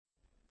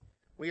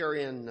We are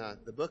in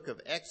the book of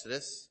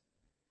Exodus,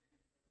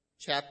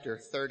 chapter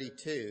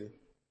 32.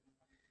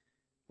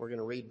 We're going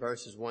to read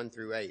verses 1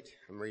 through 8.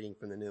 I'm reading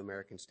from the New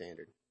American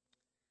Standard.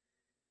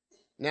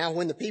 Now,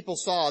 when the people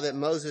saw that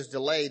Moses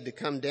delayed to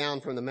come down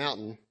from the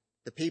mountain,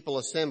 the people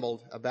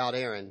assembled about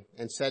Aaron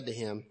and said to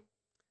him,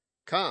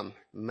 "Come,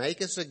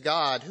 make us a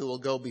god who will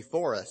go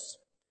before us.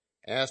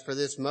 As for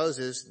this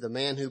Moses, the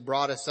man who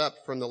brought us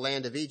up from the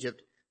land of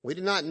Egypt, we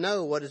do not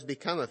know what has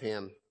become of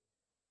him."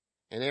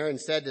 And Aaron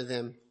said to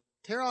them,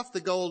 "Tear off the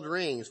gold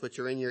rings which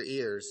are in your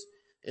ears,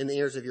 in the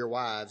ears of your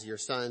wives, your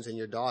sons, and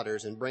your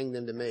daughters, and bring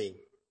them to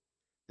me."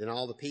 Then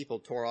all the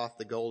people tore off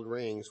the gold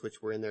rings which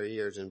were in their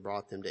ears and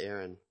brought them to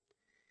Aaron.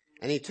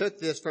 And he took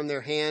this from their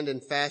hand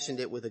and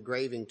fashioned it with a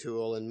graving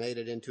tool and made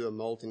it into a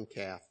molten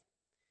calf.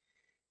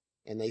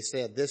 And they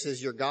said, "This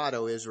is your God,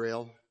 O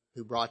Israel,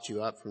 who brought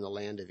you up from the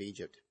land of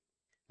Egypt."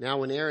 Now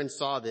when Aaron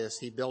saw this,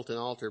 he built an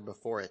altar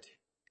before it.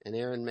 And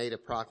Aaron made a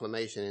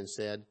proclamation and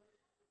said,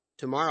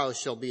 "Tomorrow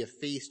shall be a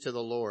feast to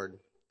the Lord."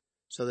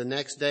 So the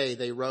next day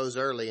they rose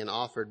early and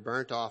offered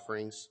burnt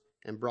offerings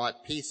and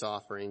brought peace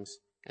offerings,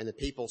 and the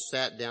people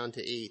sat down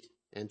to eat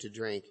and to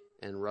drink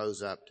and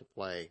rose up to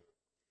play.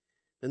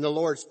 Then the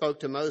Lord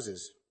spoke to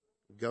Moses,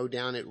 "Go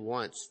down at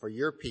once, for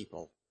your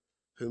people,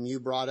 whom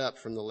you brought up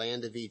from the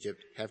land of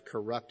Egypt, have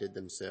corrupted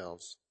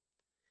themselves.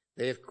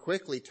 They have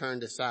quickly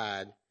turned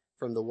aside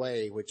from the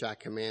way which I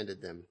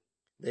commanded them.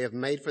 They have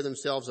made for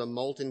themselves a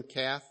molten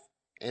calf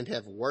and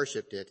have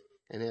worshipped it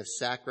and have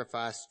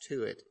sacrificed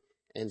to it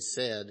and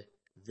said,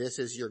 'This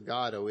is your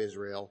God, O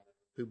Israel,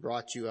 who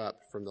brought you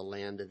up from the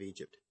land of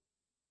Egypt.'"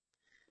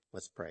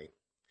 Let's pray.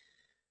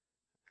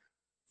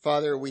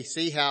 Father, we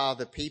see how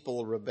the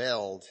people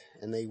rebelled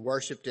and they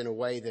worshiped in a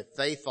way that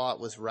they thought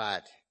was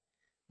right,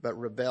 but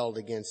rebelled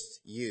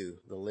against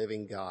you, the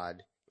living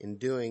God, in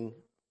doing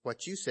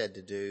what you said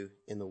to do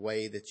in the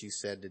way that you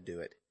said to do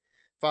it.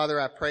 Father,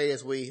 I pray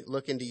as we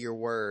look into your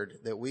word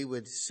that we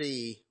would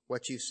see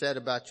what you've said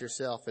about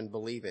yourself and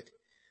believe it,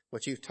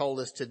 what you've told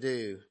us to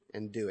do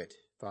and do it,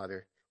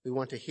 Father. We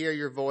want to hear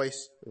your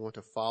voice. We want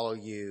to follow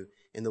you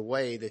in the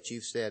way that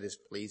you've said is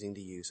pleasing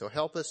to you. So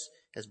help us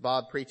as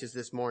Bob preaches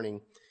this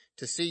morning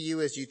to see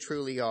you as you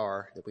truly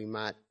are, that we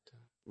might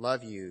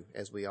love you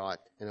as we ought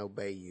and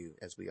obey you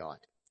as we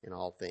ought in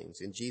all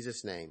things. In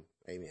Jesus' name,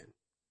 amen.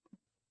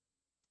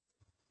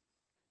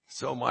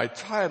 So my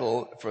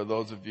title, for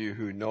those of you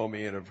who know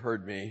me and have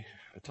heard me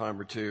a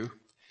time or two,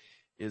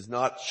 is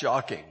not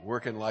shocking,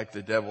 working like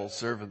the devil,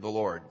 serving the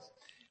Lord.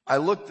 I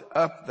looked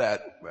up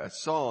that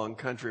song,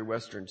 country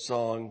western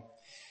song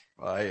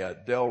by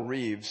Del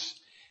Reeves,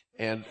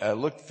 and I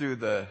looked through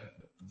the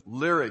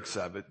lyrics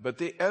of it. But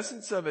the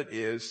essence of it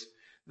is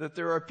that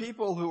there are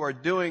people who are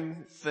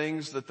doing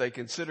things that they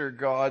consider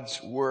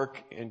God's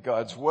work and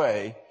God's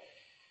way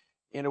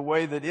in a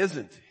way that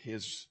isn't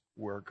his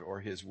work or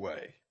his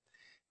way.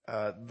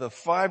 The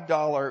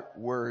 $5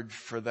 word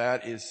for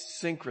that is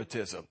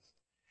syncretism.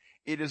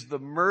 It is the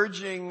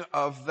merging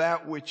of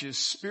that which is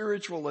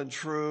spiritual and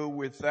true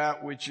with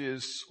that which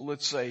is,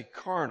 let's say,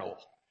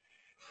 carnal.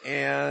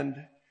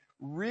 And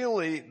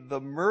really,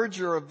 the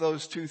merger of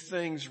those two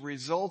things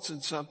results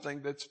in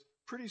something that's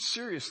pretty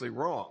seriously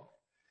wrong.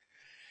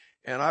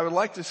 And I would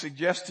like to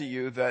suggest to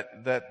you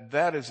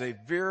that is a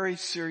very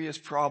serious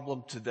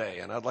problem today.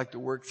 And I'd like to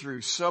work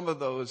through some of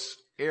those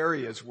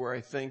areas where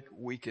I think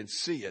we can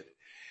see it.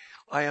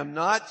 I am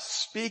not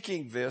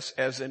speaking this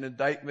as an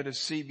indictment of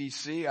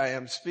CBC. I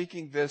am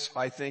speaking this,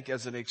 I think,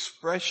 as an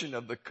expression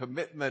of the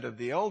commitment of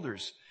the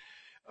elders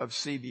of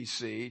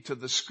CBC to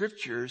the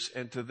scriptures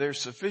and to their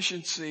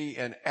sufficiency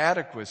and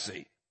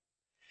adequacy.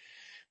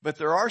 But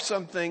there are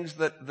some things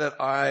that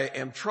I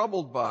am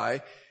troubled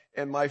by,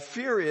 and my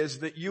fear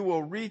is that you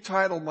will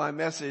retitle my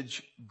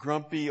message,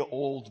 "Grumpy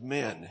Old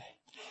Men."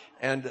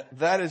 And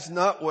that is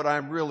not what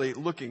I'm really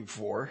looking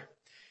for.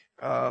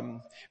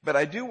 But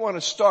I do want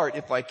to start,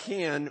 if I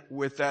can,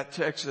 with that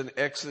text in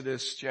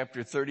Exodus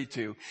chapter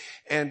 32.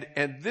 And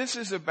this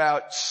is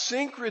about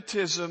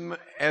syncretism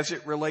as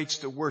it relates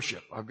to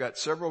worship. I've got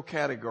several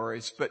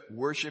categories, but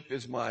worship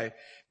is my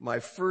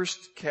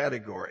first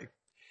category.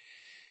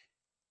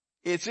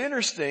 It's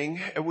interesting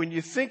when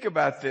you think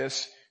about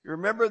this. You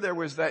remember there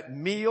was that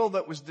meal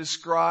that was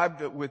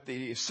described with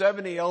the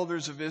 70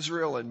 elders of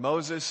Israel and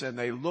Moses, and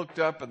they looked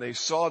up and they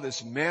saw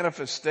this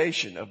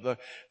manifestation of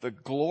the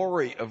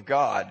glory of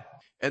God.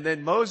 And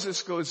then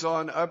Moses goes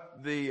on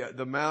up the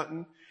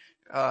mountain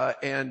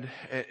and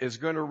is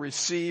going to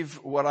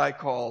receive what I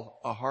call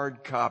a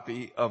hard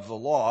copy of the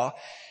law.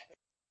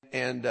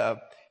 And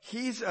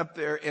he's up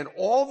there, and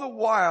all the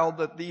while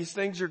that these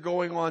things are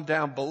going on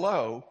down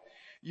below,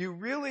 you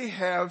really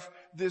have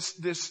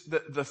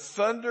the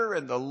thunder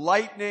and the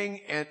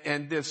lightning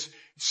and this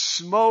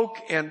smoke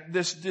and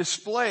this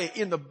display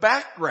in the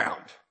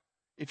background.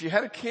 If you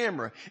had a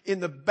camera in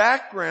the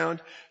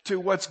background to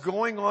what's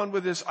going on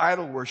with this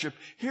idol worship,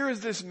 here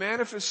is this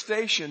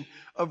manifestation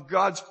of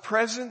God's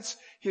presence,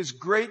 his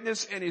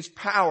greatness, and his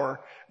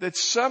power that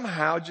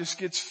somehow just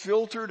gets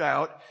filtered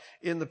out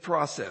in the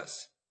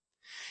process.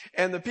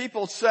 And the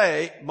people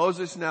say,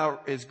 Moses now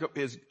is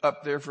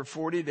up there for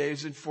 40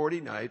 days and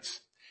 40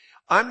 nights.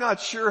 I'm not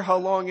sure how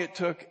long it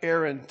took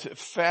Aaron to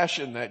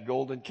fashion that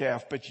golden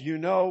calf, but you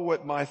know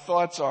what my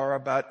thoughts are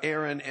about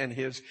Aaron and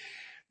his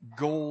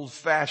gold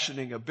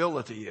fashioning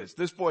ability is.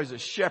 This boy's a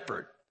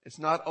shepherd. It's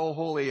not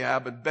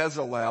Oholiab and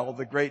Bezalel,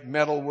 the great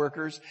metal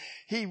workers.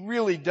 He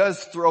really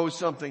does throw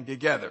something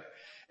together.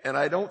 And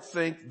I don't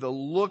think the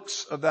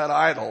looks of that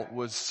idol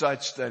was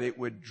such that it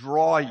would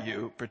draw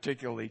you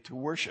particularly to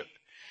worship.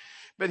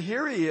 But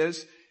here he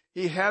is.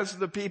 He has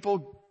the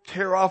people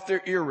tear off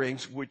their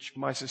earrings, which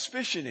my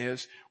suspicion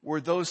is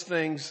were those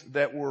things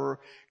that were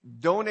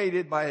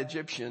donated by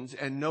Egyptians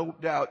and no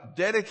doubt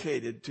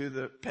dedicated to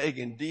the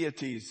pagan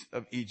deities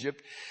of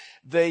Egypt.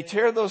 They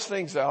tear those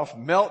things off,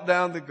 melt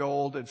down the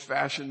gold, and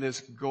fashion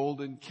this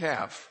golden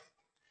calf.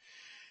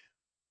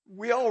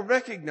 We all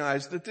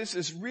recognize that this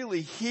is really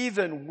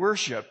heathen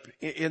worship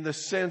in the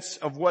sense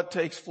of what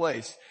takes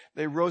place.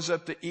 They rose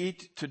up to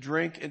eat, to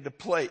drink, and to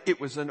play. It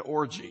was an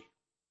orgy.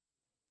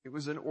 It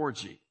was an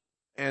orgy.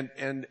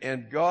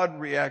 And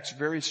God reacts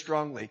very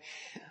strongly.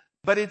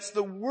 But it's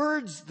the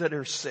words that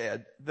are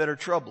said that are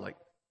troubling.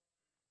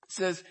 It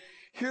says,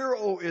 "Hear,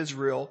 O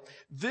Israel,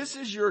 this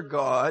is your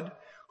God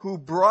who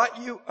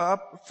brought you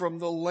up from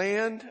the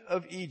land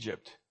of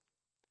Egypt."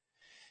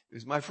 It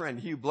was my friend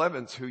Hugh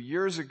Blevins who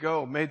years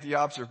ago made the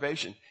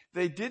observation.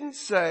 They didn't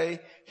say,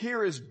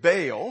 here is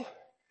Baal,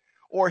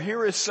 or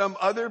here is some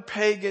other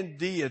pagan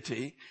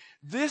deity.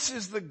 This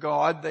is the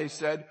God, they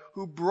said,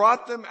 who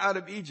brought them out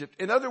of Egypt.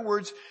 In other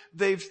words,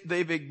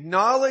 they've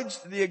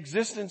acknowledged the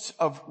existence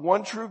of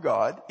one true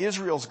God,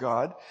 Israel's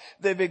God.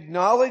 They've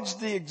acknowledged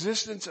the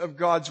existence of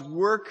God's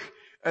work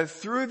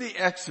through the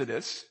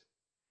Exodus,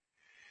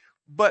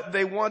 but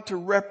they want to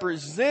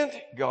represent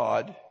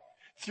God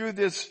through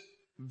this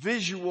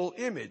visual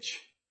image.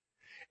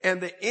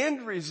 And the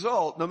end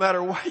result, no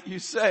matter what you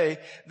say,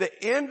 the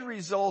end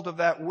result of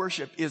that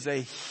worship is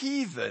a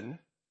heathen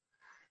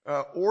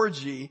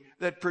orgy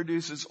that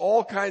produces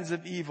all kinds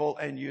of evil.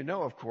 And you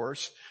know, of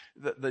course,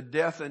 the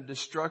death and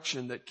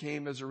destruction that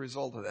came as a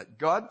result of that.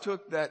 God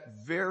took that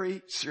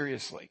very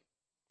seriously.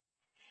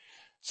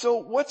 So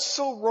what's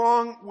so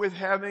wrong with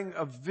having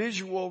a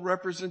visual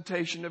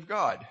representation of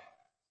God?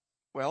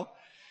 Well,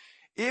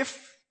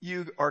 if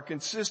you are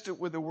consistent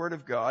with the Word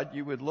of God,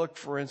 you would look,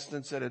 for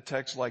instance, at a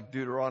text like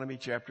Deuteronomy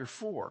chapter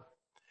 4.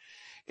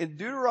 In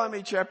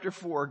Deuteronomy chapter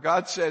 4,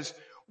 God says,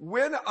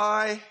 when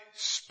I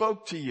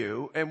spoke to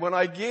you and when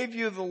I gave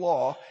you the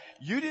law,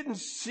 you didn't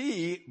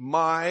see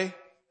my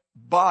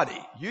body.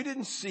 You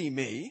didn't see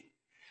me.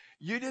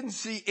 You didn't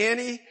see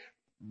any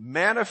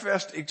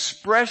manifest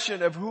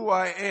expression of who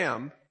I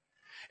am.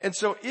 And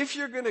so if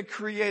you're going to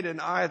create an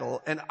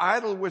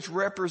idol which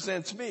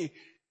represents me,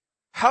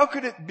 how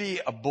could it be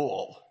a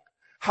bull?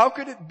 How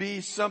could it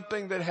be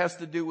something that has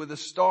to do with the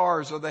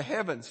stars or the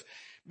heavens?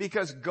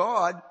 Because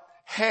God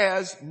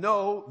has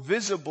no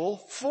visible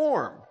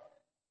form.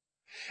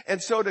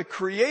 And so to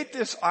create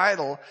this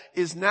idol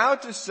is now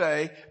to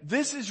say,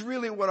 this is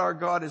really what our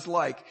God is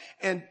like.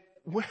 And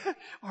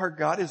our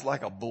God is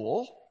like a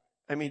bull?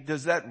 I mean,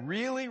 does that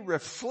really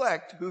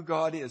reflect who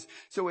God is?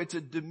 So it's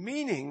a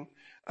demeaning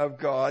of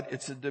God.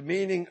 It's a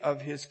demeaning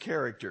of His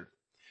character.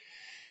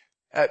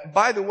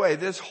 By the way,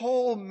 this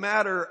whole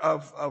matter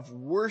of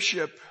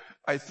worship,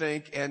 I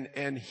think,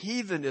 and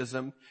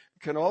heathenism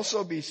can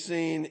also be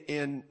seen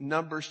in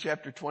Numbers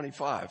chapter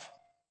 25.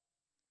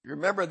 You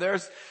remember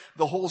there's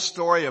the whole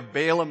story of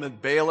Balaam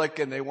and Balak,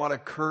 and they want to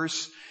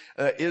curse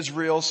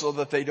Israel so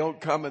that they don't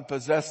come and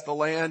possess the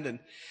land. And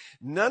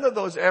none of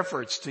those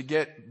efforts to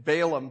get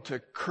Balaam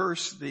to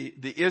curse the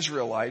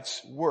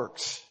Israelites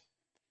works.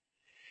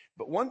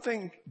 But one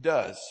thing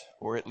does,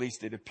 or at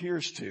least it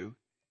appears to,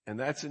 and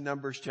that's in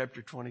Numbers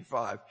chapter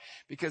 25.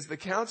 Because the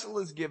counsel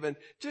is given,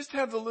 just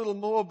have the little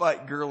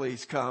Moabite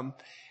girlies come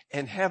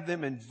and have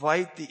them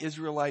invite the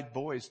Israelite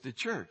boys to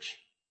church.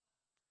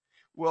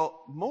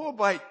 Well,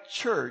 Moabite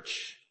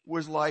church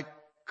was like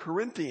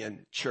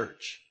Corinthian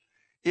church.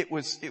 It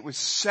was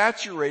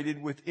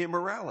saturated with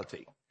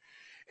immorality.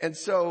 And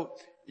so,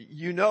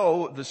 you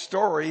know the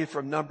story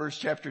from Numbers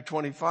chapter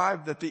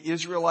 25 that the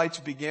Israelites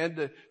began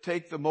to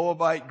take the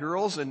Moabite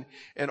girls and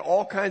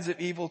all kinds of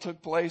evil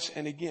took place.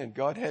 And again,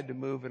 God had to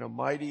move in a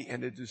mighty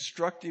and a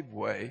destructive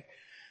way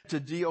to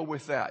deal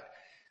with that.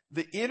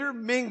 The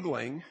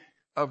intermingling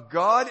of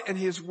God and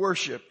His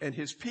worship and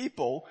His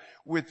people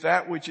with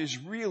that which is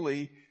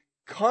really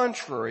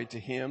contrary to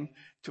Him,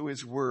 to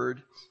His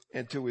word,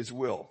 and to His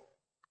will.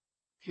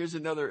 Here's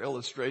another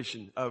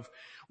illustration of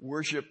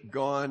worship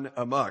gone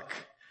amok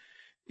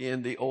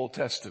in the Old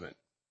Testament.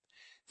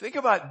 Think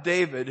about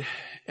David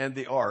and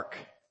the ark.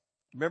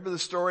 Remember the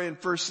story in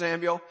 1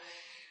 Samuel?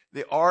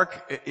 The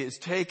ark is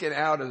taken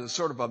out as a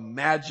sort of a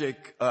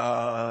magic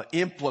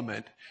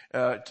implement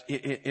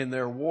in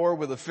their war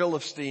with the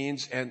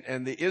Philistines,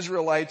 and the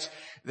Israelites,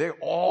 they're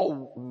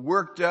all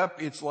worked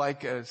up. It's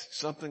like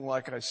something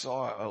like I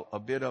saw a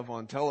bit of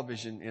on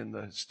television in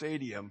the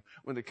stadium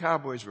when the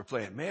Cowboys were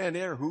playing. Man,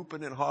 they're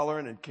hooping and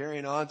hollering and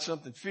carrying on,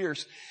 something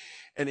fierce.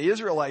 And the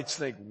Israelites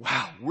think,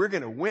 wow, we're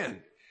going to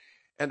win.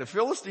 And the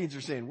Philistines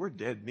are saying, we're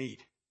dead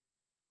meat.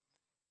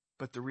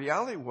 But the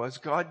reality was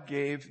God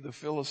gave the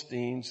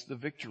Philistines the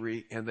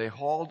victory and they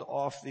hauled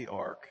off the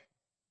ark.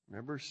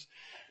 Remember?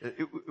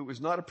 It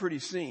was not a pretty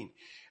scene.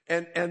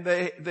 And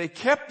they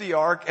kept the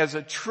ark as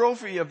a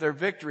trophy of their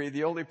victory.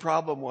 The only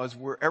problem was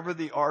wherever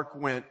the ark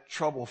went,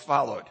 trouble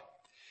followed.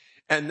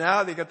 And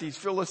now they got these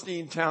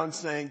Philistine towns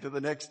saying to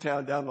the next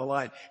town down the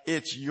line,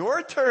 it's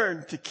your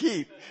turn to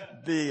keep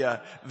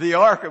the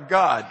ark of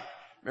God.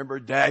 Remember,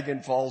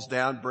 Dagon falls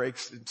down,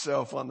 breaks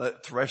himself on the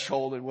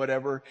threshold and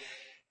whatever.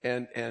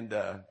 And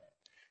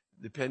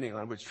depending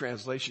on which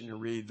translation you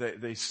read,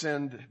 they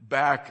send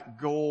back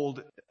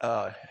gold,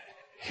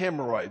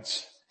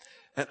 hemorrhoids.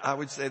 And I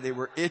would say they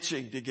were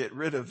itching to get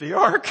rid of the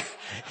ark.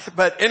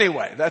 But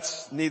anyway,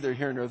 that's neither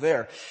here nor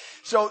there.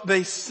 So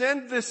they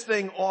send this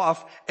thing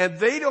off and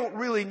they don't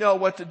really know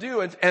what to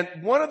do. And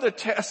one of the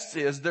tests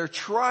is they're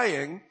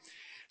trying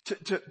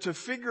to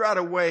figure out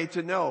a way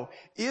to know,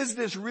 is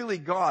this really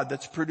God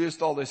that's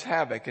produced all this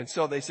havoc? And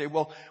so they say,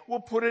 well, we'll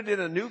put it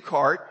in a new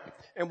cart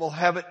and we'll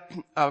have it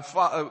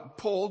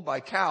pulled by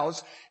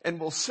cows and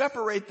we'll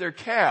separate their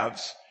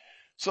calves.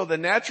 So the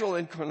natural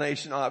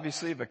inclination,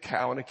 obviously, of a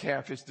cow and a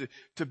calf is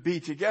to be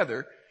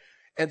together.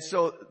 And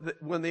so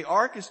when the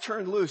ark is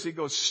turned loose, it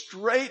goes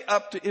straight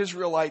up to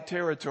Israelite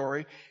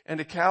territory and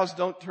the cows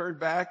don't turn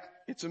back.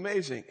 It's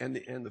amazing. And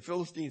the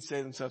Philistines say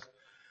to themselves,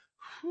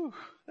 whew,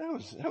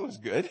 that was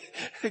good.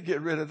 Get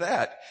rid of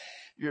that.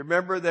 You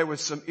remember there was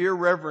some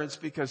irreverence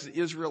because the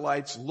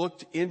Israelites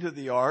looked into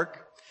the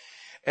ark.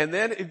 And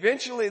then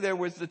eventually there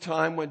was the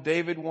time when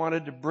David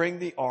wanted to bring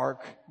the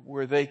ark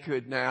where they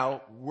could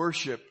now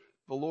worship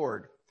the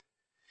Lord.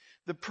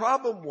 The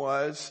problem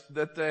was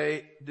that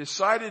they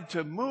decided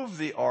to move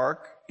the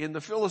ark in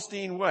the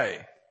Philistine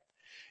way.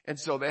 And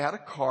so they had a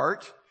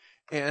cart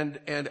and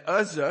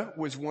Uzzah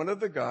was one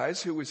of the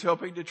guys who was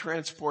helping to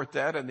transport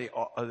that, and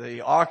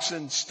the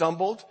oxen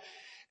stumbled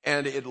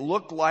and it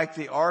looked like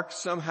the ark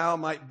somehow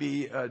might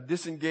be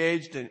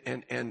disengaged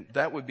and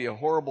that would be a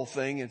horrible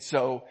thing. And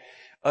so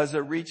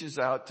Uzzah reaches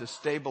out to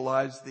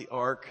stabilize the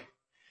ark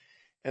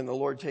and the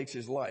Lord takes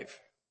his life.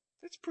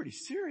 That's pretty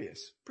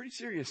serious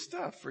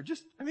stuff for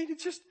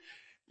it's just,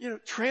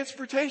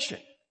 transportation.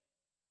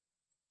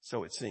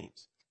 So it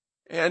seems.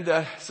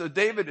 And, so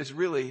David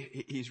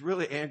he's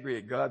really angry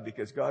at God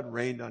because God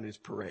rained on his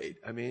parade.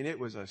 I mean, it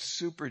was a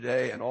super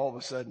day and all of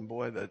a sudden,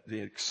 boy,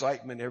 the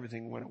excitement,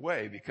 everything went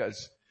away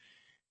because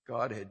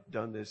God had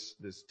done this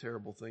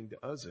terrible thing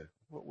to Uzzah.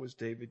 What was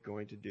David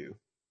going to do?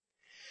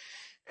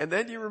 And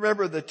then you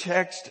remember the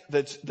text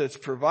that's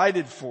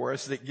provided for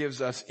us that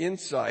gives us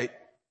insight,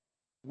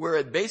 where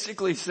it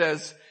basically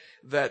says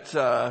that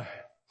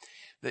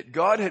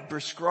God had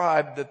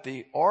prescribed that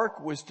the ark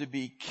was to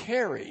be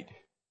carried,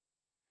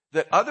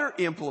 that other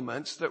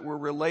implements that were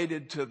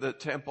related to the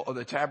temple or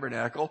the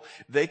tabernacle,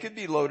 they could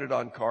be loaded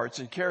on carts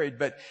and carried,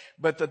 but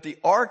that the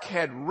ark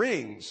had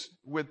rings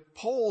with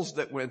poles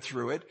that went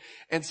through it.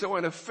 And so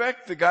in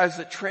effect, the guys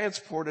that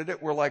transported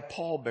it were like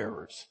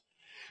pallbearers.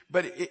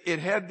 But it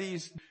had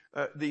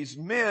these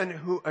men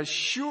who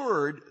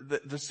assured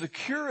the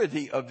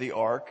security of the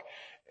ark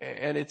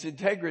and its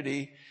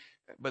integrity,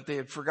 but they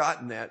had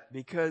forgotten that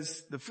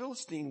because the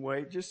Philistine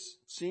way just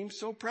seemed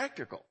so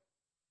practical.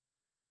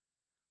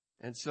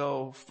 And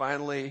so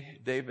finally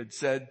David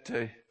said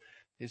to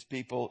his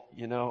people,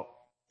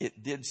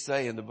 it did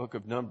say in the book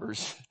of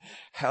Numbers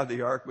how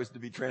the ark was to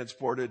be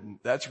transported, and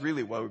that's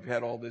really why we've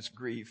had all this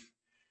grief.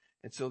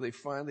 And so they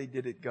finally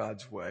did it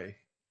God's way,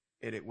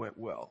 and it went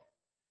well.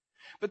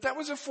 But that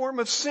was a form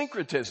of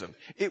syncretism.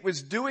 It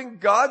was doing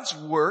God's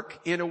work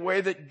in a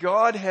way that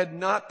God had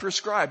not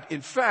prescribed.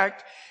 In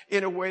fact,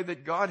 in a way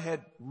that God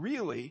had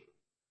really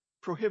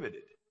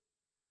prohibited.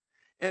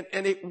 And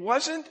it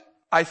wasn't,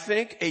 I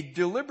think, a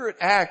deliberate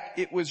act.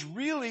 It was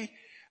really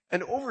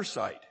an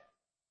oversight.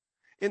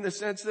 In the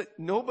sense that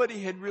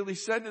nobody had really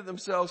said to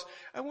themselves,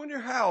 I wonder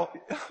how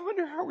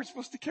we're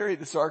supposed to carry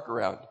this ark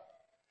around.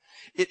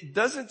 It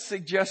doesn't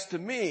suggest to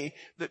me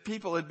that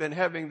people had been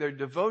having their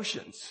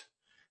devotions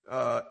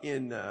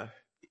in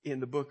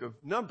the book of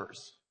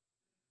Numbers.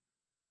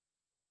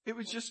 It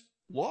was just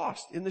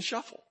lost in the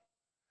shuffle.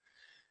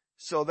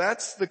 So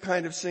that's the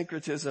kind of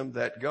syncretism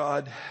that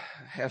God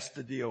has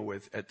to deal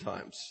with at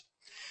times.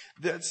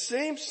 That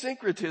same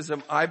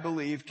syncretism, I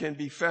believe, can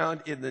be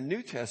found in the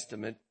New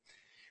Testament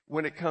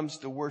when it comes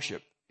to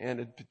worship, and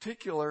in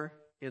particular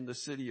in the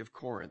city of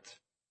Corinth.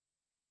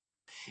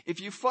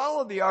 If you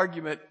follow the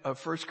argument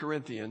of 1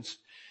 Corinthians,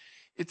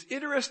 it's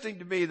interesting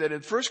to me that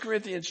in 1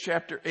 Corinthians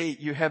chapter 8,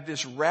 you have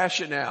this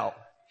rationale.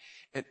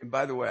 And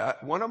by the way,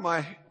 one of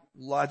my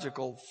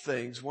logical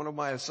things, one of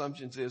my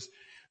assumptions is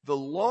the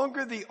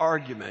longer the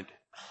argument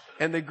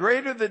and the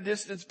greater the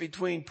distance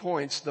between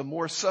points, the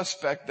more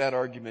suspect that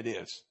argument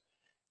is.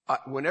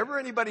 Whenever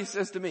anybody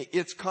says to me,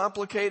 it's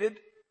complicated,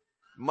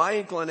 my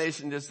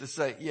inclination is to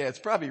say, yeah, it's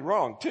probably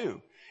wrong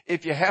too.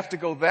 If you have to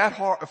go that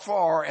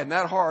far and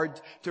that hard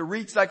to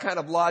reach that kind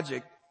of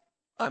logic,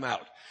 I'm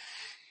out.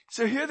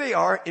 So here they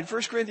are in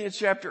 1 Corinthians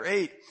chapter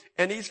 8,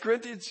 and these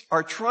Corinthians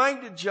are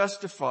trying to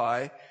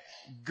justify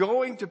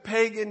going to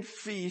pagan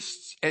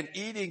feasts and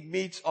eating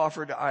meats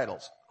offered to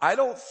idols. I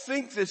don't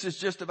think this is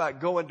just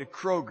about going to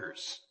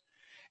Kroger's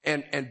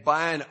and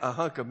buying a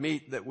hunk of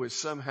meat that was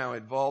somehow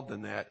involved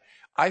in that.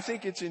 I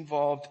think it's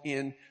involved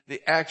in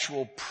the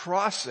actual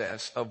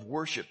process of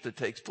worship that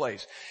takes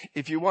place.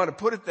 If you want to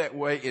put it that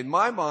way, in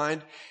my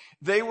mind,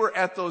 they were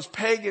at those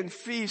pagan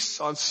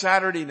feasts on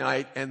Saturday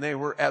night and they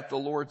were at the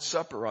Lord's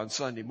Supper on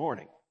Sunday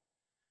morning.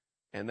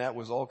 And that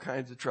was all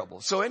kinds of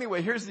trouble. So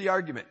anyway, here's the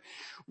argument.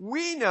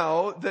 We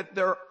know that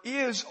there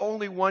is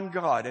only one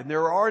God and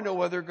there are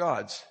no other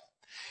gods.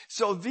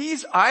 So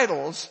these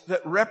idols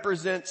that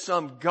represent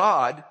some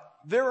god,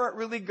 there aren't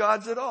really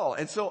gods at all.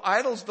 And so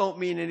idols don't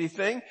mean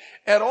anything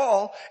at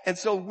all. And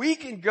so we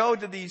can go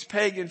to these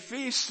pagan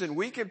feasts and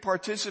we can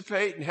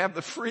participate and have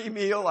the free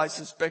meal. I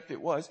suspect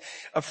it was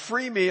a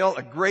free meal,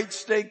 a great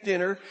steak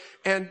dinner.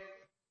 And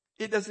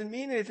it doesn't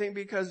mean anything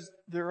because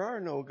there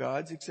are no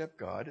gods except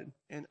God,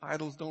 and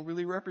idols don't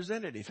really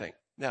represent anything.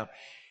 Now,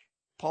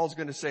 Paul's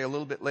going to say a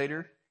little bit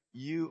later,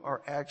 you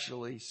are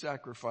actually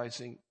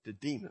sacrificing to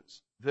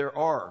demons. There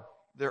are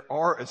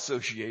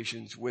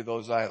associations with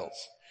those idols.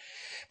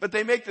 But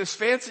they make this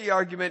fancy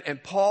argument,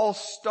 and Paul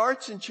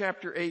starts in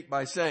chapter 8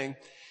 by saying,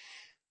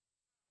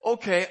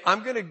 okay,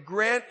 I'm going to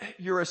grant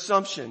your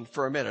assumption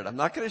for a minute. I'm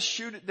not going to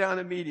shoot it down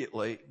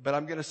immediately, but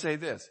I'm going to say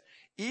this.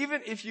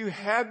 Even if you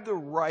had the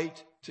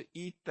right to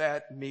eat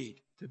that meat,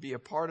 to be a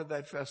part of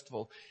that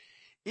festival,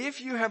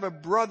 if you have a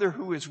brother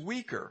who is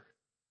weaker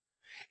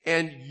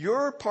and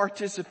your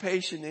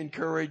participation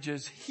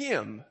encourages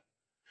him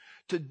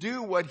to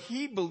do what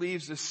he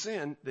believes is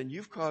sin, then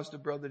you've caused a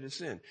brother to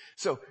sin.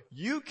 So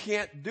you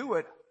can't do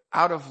it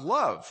out of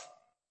love.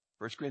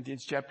 1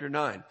 Corinthians chapter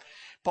 9.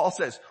 Paul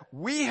says,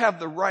 we have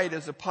the right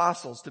as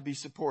apostles to be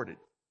supported.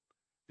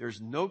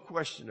 There's no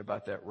question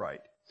about that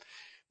right.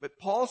 But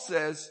Paul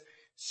says,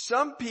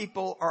 some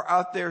people are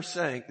out there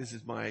saying, this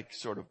is my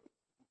sort of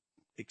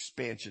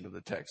expansion of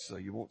the text, so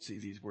you won't see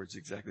these words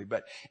exactly,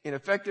 but in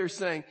effect they're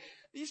saying,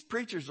 these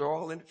preachers are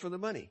all in it for the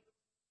money.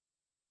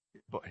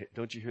 But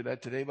don't you hear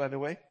that today, by the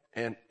way?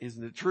 And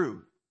isn't it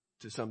true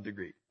to some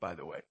degree, by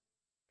the way?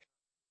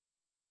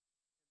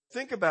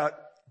 Think about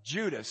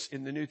Judas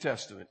in the New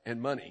Testament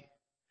and money.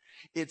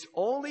 It's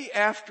only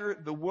after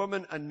the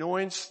woman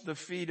anoints the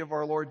feet of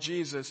our Lord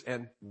Jesus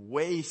and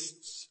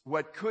wastes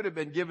what could have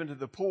been given to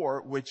the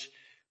poor, which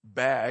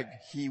bag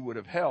he would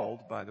have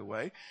held, by the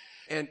way,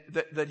 and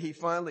that he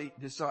finally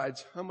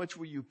decides, how much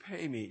will you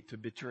pay me to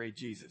betray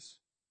Jesus?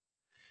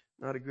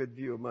 Not a good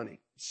view of money.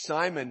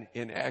 Simon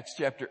in Acts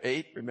chapter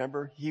 8,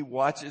 remember, he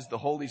watches the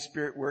Holy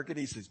Spirit work and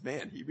he says,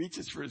 man, he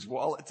reaches for his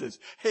wallet and says,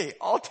 hey,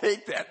 I'll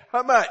take that.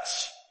 How much?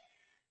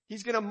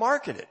 He's going to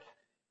market it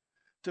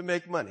to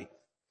make money.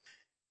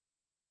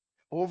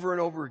 Over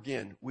and over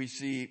again, we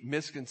see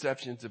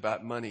misconceptions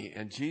about money,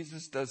 and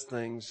Jesus does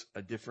things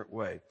a different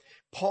way.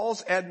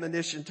 Paul's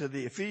admonition to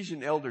the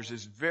Ephesian elders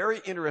is very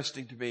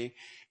interesting to me.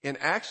 In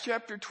Acts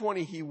chapter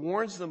 20, he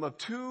warns them of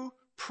two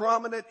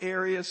prominent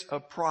areas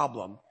of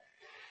problem.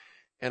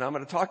 And I'm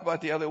going to talk about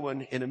the other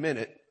one in a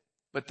minute.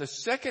 But the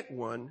second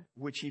one,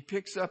 which he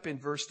picks up in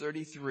verse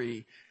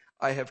 33,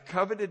 I have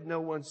coveted no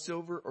one's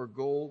silver or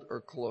gold or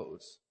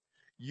clothes.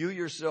 You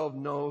yourself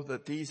know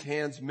that these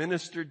hands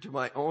ministered to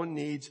my own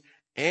needs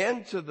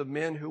and to the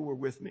men who were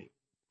with me.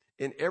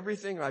 In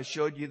everything I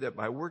showed you that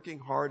by working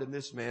hard in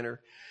this manner,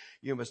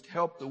 you must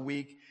help the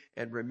weak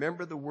and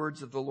remember the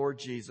words of the Lord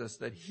Jesus,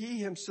 that he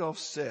himself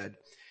said,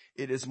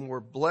 it is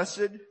more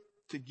blessed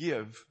to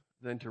give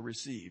than to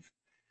receive.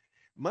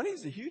 Money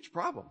is a huge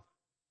problem.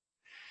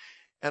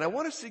 And I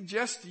want to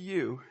suggest to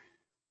you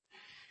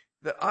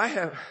that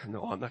I'm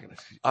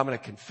going to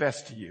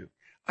confess to you,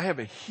 I have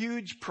a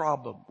huge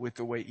problem with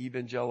the way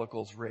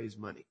evangelicals raise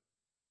money.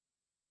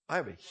 I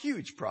have a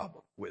huge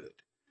problem with it.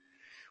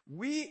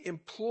 We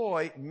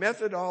employ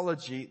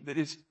methodology that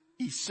is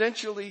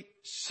essentially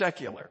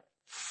secular,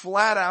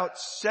 flat out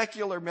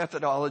secular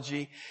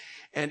methodology.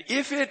 And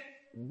if it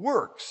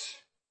works,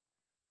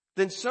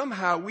 then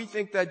somehow we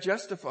think that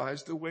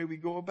justifies the way we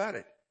go about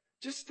it.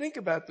 Just think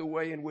about the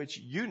way in which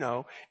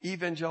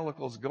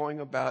evangelicals going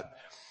about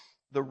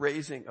the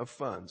raising of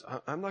funds.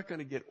 I'm not going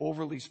to get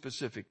overly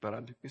specific, but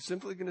I'm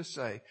simply going to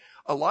say,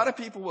 a lot of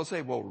people will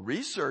say, well,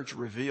 research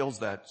reveals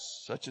that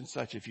such and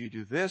such, if you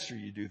do this or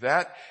you do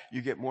that,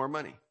 you get more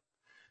money.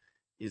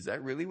 Is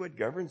that really what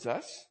governs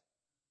us?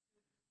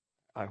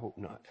 I hope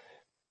not.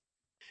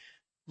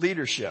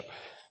 Leadership.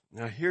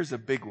 Now here's a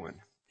big one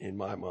in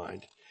my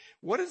mind.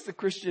 What is the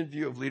Christian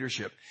view of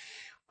leadership?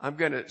 I'm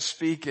going to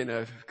speak in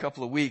a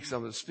couple of weeks.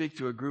 I'm going to speak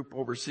to a group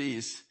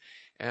overseas.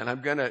 And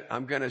I'm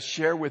going to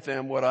share with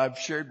them what I've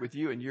shared with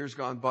you in years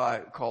gone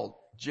by, called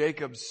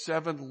Jacob's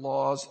 7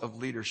 laws of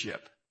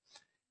leadership.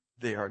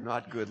 They are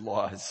not good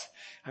laws.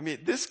 I mean,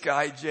 this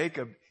guy,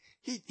 Jacob,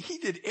 he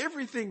did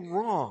everything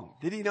wrong.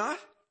 Did he not?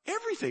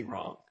 Everything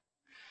wrong.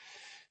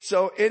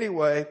 So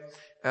anyway,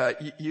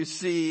 you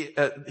see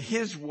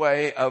his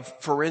way of,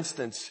 for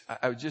instance,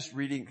 I was just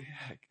reading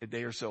a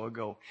day or so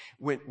ago,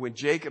 when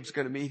Jacob's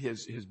going to meet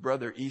his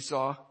brother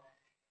Esau,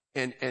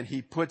 and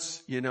he puts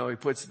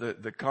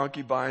the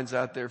concubines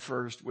out there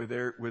first with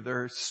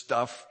their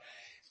stuff,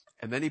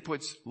 and then he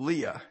puts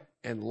Leah,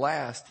 and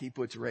last he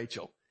puts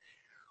Rachel.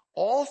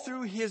 All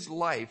through his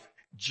life,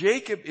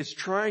 Jacob is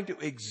trying to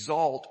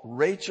exalt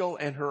Rachel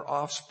and her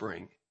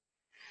offspring,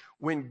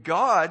 when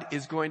God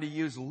is going to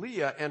use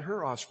Leah and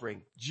her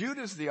offspring.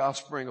 Judah's the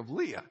offspring of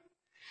Leah.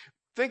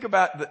 Think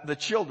about the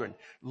children.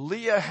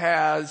 Leah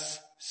has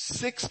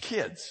 6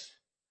 kids.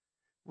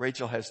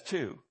 Rachel has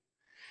 2.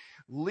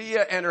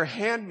 Leah and her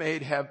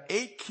handmaid have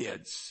 8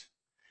 kids.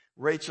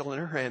 Rachel and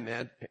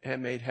her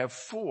handmaid have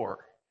 4.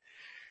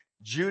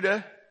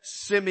 Judah,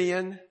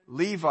 Simeon,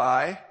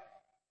 Levi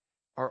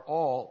are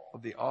all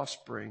of the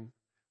offspring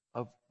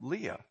of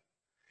Leah.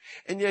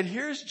 And yet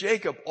here's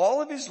Jacob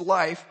all of his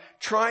life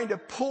trying to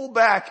pull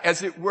back,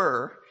 as it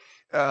were,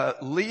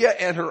 Leah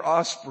and her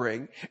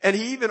offspring. And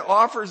he even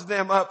offers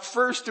them up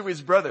first to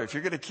his brother. If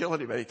you're going to kill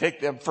anybody,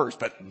 take them first,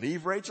 but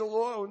leave Rachel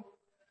alone.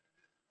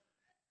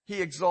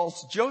 He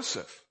exalts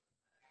Joseph.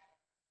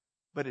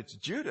 But it's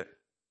Judah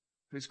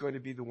who's going to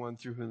be the one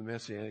through whom the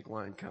Messianic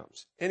line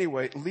comes.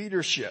 Anyway,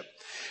 leadership.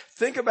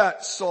 Think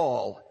about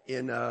Saul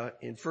in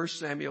 1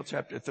 Samuel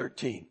chapter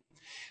 13.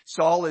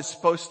 Saul is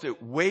supposed to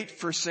wait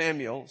for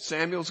Samuel.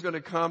 Samuel's going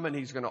to come and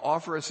he's going to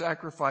offer a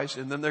sacrifice,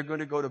 and then they're going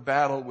to go to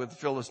battle with the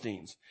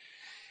Philistines.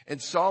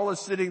 And Saul is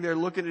sitting there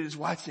looking at his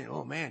watch saying,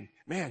 oh man,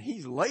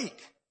 he's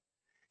late.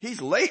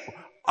 He's late.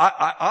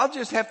 I'll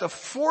just have to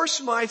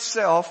force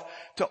myself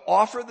to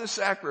offer the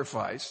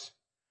sacrifice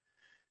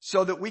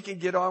so that we can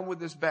get on with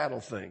this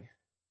battle thing.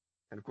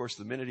 And of course,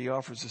 the minute he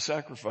offers the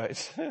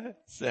sacrifice,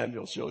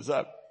 Samuel shows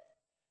up.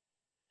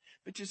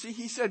 But you see,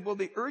 he said, well,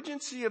 the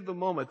urgency of the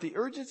moment, the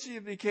urgency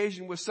of the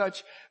occasion was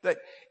such that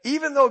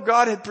even though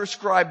God had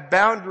prescribed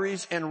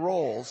boundaries and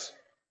roles,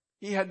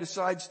 he had to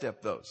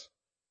sidestep those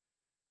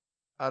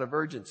out of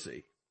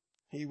urgency.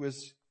 He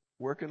was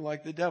working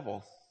like the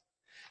devil,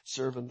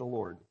 serving the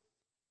Lord.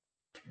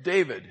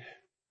 David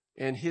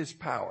and his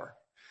power.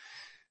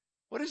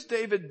 What does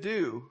David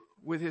do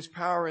with his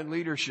power and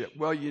leadership?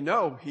 Well,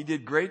 he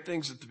did great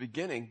things at the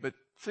beginning, but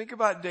think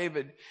about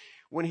David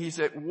when he's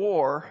at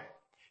war.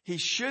 He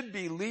should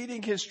be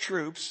leading his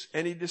troops,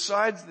 and he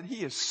decides that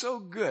he is so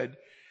good,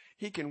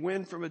 he can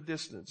win from a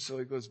distance. So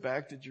he goes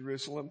back to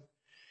Jerusalem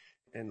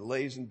and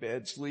lays in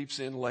bed, sleeps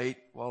in late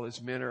while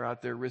his men are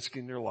out there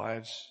risking their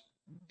lives,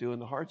 doing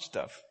the hard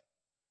stuff.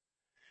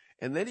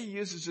 And then he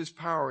uses his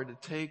power to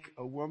take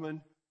a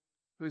woman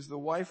who's the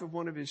wife of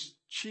one of his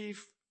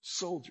chief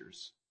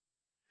soldiers.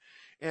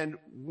 And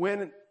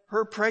when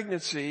her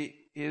pregnancy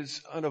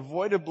is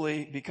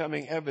unavoidably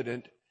becoming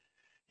evident,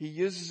 he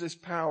uses his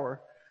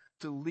power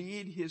to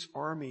lead his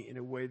army in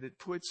a way that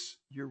puts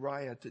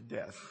Uriah to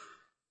death.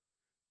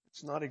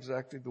 It's not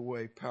exactly the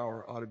way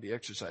power ought to be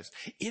exercised.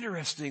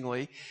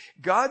 Interestingly,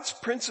 God's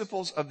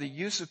principles of the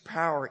use of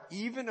power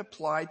even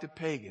apply to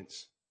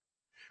pagans.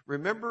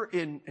 Remember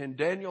in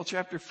Daniel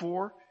chapter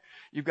 4,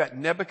 you've got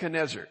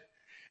Nebuchadnezzar.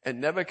 And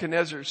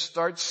Nebuchadnezzar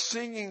starts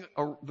singing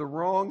the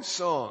wrong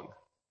song.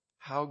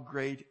 How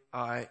great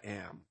I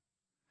am.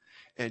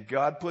 And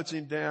God puts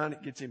him down,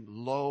 gets him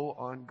low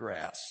on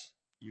grass.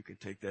 You can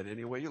take that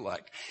any way you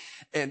like.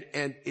 And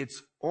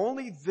it's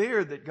only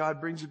there that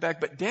God brings it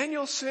back. But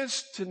Daniel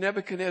says to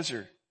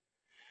Nebuchadnezzar,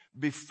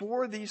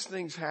 before these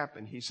things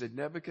happen, he said,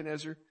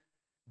 Nebuchadnezzar,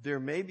 there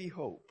may be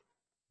hope.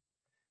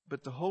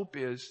 But the hope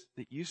is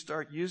that you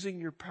start using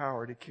your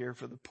power to care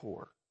for the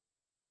poor.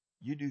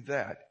 You do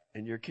that,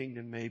 and your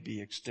kingdom may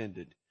be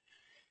extended.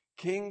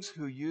 Kings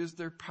who use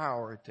their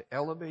power to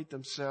elevate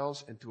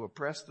themselves and to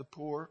oppress the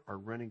poor are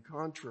running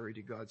contrary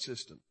to God's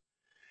system.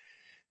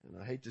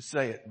 And I hate to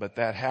say it, but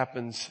that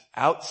happens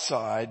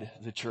outside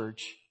the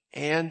church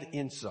and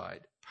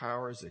inside.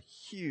 Power is a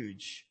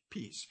huge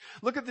piece.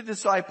 Look at the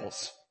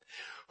disciples.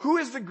 Who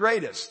is the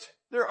greatest?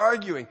 They're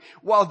arguing.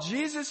 While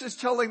Jesus is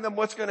telling them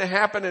what's going to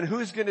happen and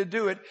who's going to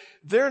do it,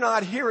 they're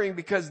not hearing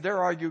because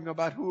they're arguing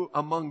about who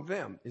among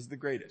them is the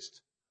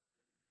greatest.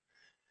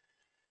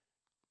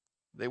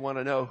 They want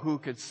to know who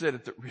could sit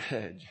at the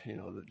edge.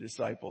 The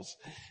disciples,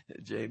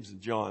 James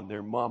and John,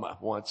 their mama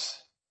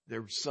wants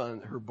their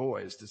son, her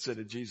boys, to sit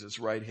at Jesus'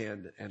 right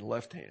hand and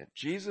left hand.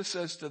 Jesus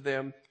says to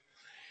them,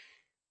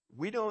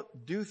 we don't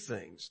do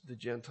things the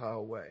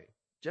Gentile way.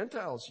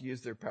 Gentiles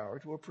use their power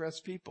to oppress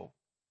people.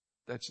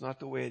 That's not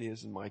the way it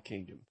is in my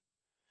kingdom.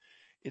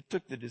 It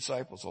took the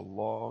disciples a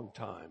long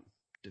time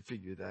to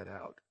figure that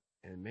out,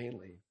 and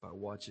mainly by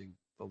watching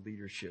the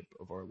leadership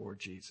of our Lord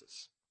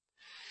Jesus.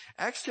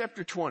 Acts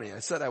chapter 20, I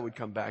said I would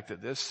come back to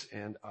this,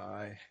 and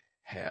I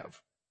have.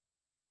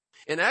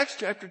 In Acts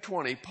chapter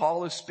 20,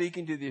 Paul is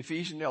speaking to the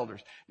Ephesian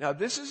elders. Now,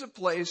 this is a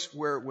place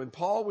where when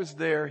Paul was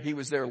there, he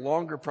was there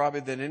longer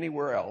probably than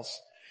anywhere else.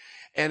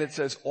 And it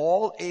says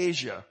all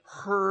Asia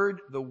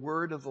heard the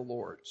word of the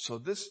Lord. So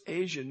this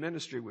Asian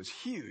ministry was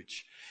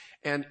huge.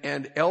 And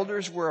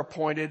elders were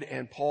appointed,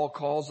 and Paul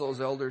calls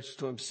those elders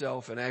to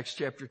himself in Acts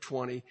chapter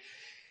 20.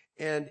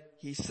 And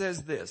he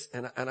says this,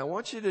 and I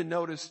want you to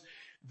notice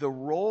the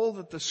role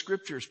that the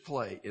scriptures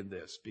play in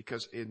this,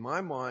 because in my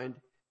mind,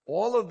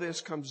 all of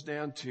this comes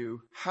down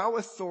to how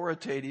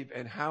authoritative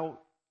and how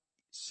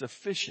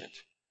sufficient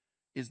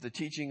is the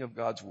teaching of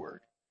God's word.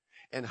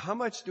 And how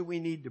much do we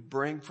need to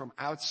bring from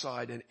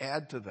outside and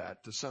add to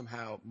that to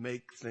somehow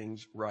make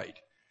things right?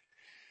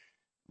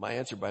 My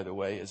answer, by the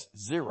way, is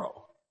 0.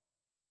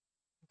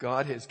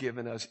 God has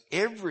given us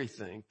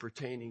everything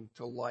pertaining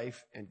to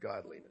life and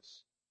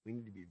godliness. We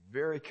need to be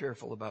very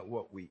careful about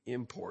what we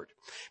import.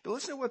 But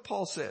listen to what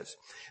Paul says.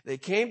 They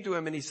came to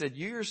him and he said,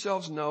 you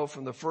yourselves know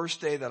from the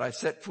first day that I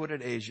set foot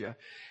in Asia,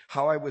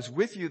 how I was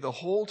with you the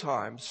whole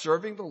time,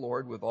 serving the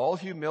Lord with all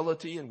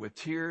humility and with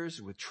tears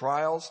and with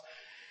trials,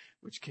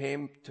 which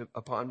came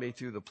upon me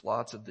through the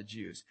plots of the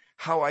Jews.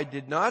 How I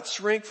did not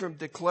shrink from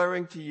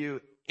declaring to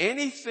you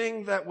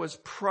anything that was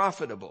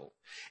profitable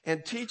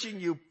and teaching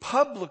you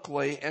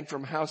publicly and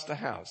from house to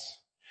house.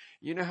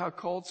 You know how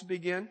cults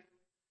begin?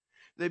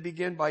 They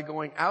begin by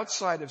going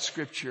outside of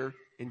Scripture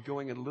and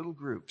going in little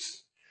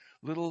groups,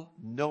 little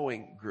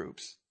knowing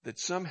groups that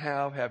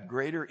somehow have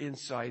greater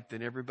insight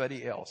than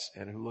everybody else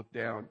and who look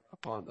down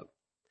upon them.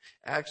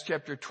 Acts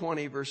chapter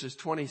 20 verses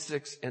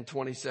 26 and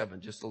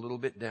 27, just a little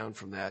bit down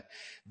from that.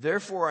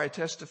 Therefore I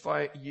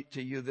testify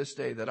to you this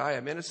day that I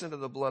am innocent of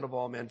the blood of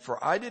all men,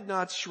 for I did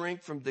not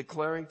shrink from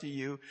declaring to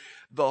you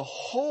the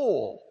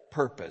whole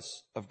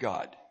purpose of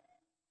God.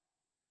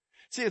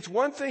 See, it's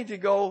one thing to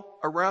go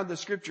around the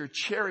scripture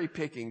cherry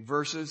picking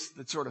verses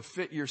that sort of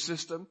fit your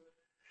system.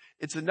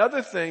 It's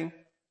another thing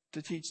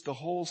to teach the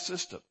whole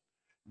system.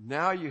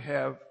 Now you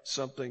have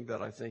something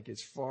that I think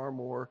is far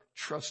more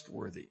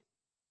trustworthy.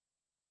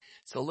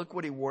 So look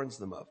what he warns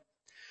them of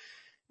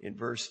in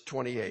verse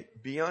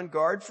 28. Be on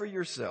guard for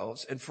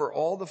yourselves and for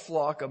all the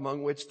flock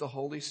among which the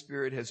Holy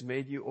Spirit has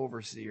made you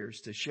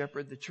overseers to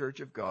shepherd the church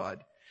of God,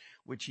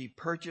 which he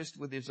purchased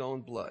with his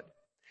own blood.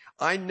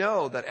 I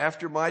know that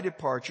after my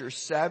departure,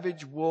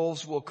 savage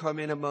wolves will come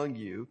in among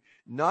you,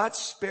 not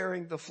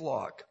sparing the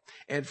flock,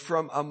 and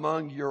from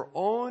among your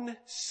own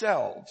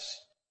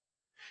selves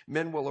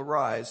men will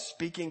arise,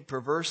 speaking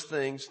perverse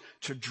things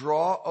to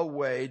draw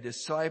away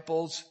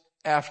disciples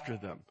after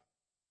them.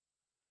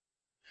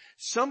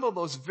 Some of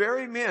those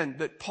very men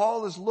that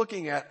Paul is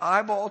looking at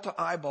eyeball to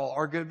eyeball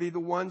are going to be the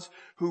ones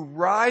who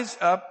rise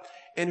up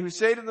and who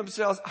say to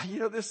themselves, you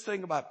know, this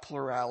thing about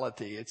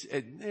plurality,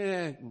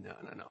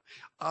 no.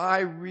 I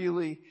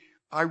really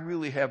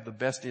have the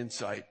best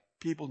insight.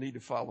 People need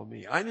to follow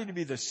me. I need to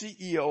be the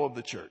CEO of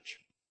the church.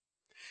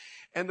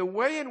 And the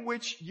way in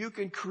which you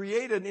can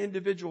create an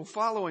individual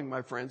following,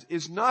 my friends,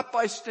 is not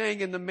by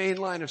staying in the main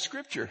line of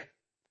Scripture.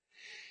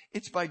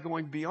 It's by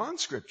going beyond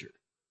Scripture.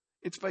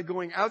 It's by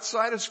going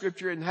outside of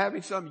Scripture and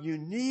having some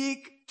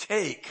unique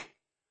take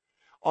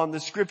on the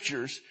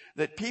Scriptures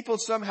that people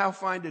somehow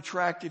find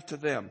attractive to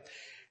them.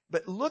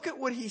 But look at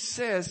what he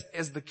says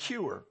as the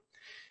cure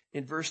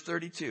in verse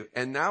 32.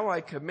 And now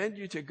I commend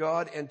you to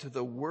God and to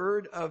the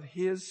word of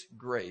his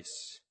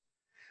grace,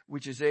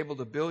 which is able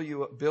to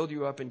build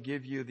you up and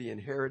give you the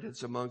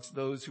inheritance amongst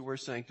those who are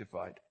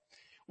sanctified.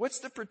 What's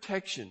the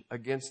protection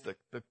against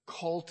the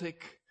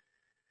cultic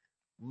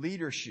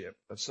leadership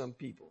of some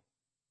people?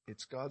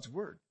 It's God's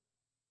word.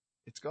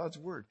 It's God's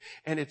word.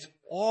 And it's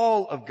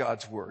all of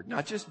God's word,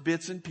 not just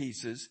bits and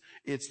pieces.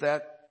 It's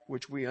that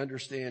which we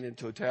understand in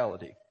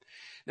totality.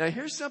 Now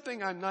here's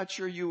something I'm not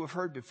sure you have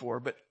heard before,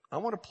 but I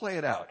want to play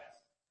it out.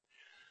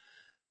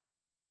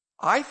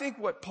 I think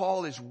what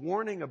Paul is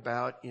warning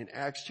about in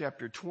Acts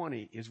chapter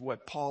 20 is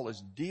what Paul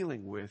is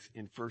dealing with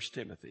in 1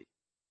 Timothy.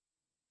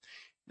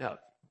 Now,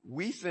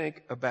 we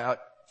think about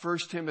 1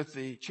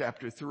 Timothy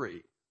chapter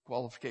 3,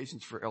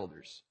 qualifications for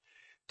elders.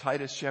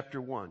 Titus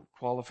chapter 1,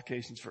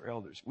 qualifications for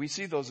elders. We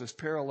see those as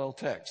parallel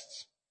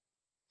texts.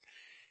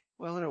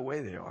 Well, in a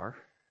way they are,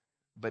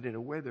 but in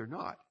a way they're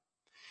not.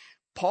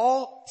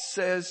 Paul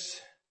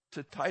says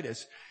to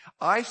Titus,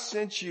 I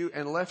sent you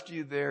and left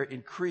you there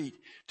in Crete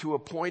to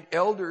appoint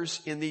elders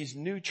in these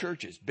new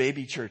churches,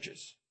 baby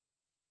churches.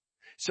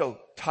 So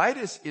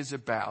Titus is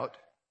about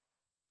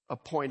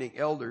appointing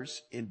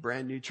elders in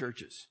brand new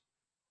churches.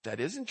 That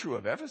isn't true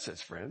of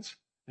Ephesus, friends.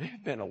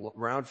 They've been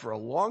around for a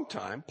long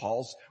time.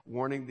 Paul's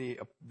warning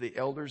the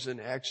elders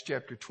in Acts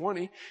chapter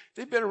 20.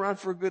 They've been around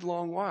for a good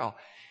long while.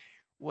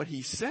 What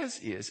he says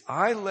is,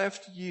 I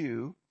left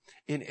you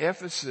in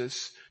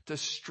Ephesus to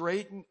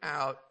straighten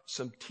out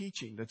some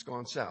teaching that's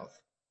gone south.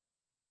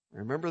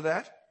 Remember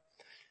that?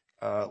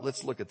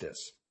 Let's look at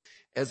this.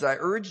 As I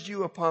urged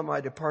you upon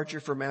my departure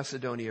from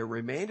Macedonia,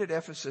 remain at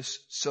Ephesus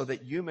so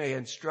that you may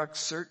instruct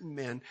certain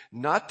men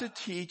not to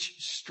teach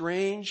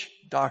strange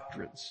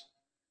doctrines.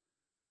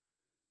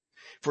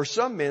 For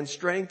some men,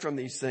 straying from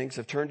these things,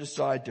 have turned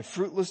aside to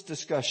fruitless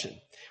discussion,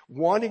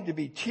 wanting to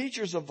be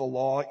teachers of the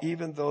law,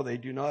 even though they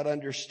do not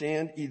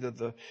understand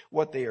either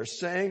what they are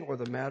saying or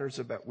the matters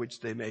about which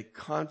they make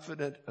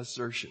confident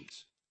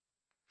assertions.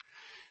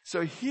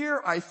 So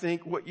here, I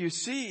think, what you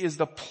see is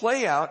the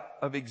play out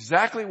of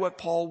exactly what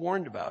Paul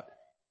warned about.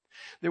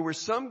 There were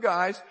some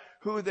guys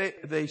who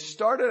they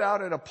started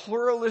out in a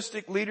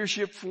pluralistic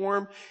leadership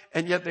form,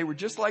 and yet they were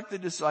just like the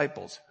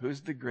disciples.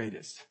 Who's the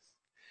greatest?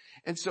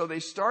 And so they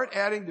start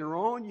adding their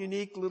own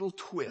unique little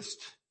twist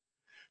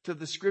to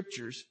the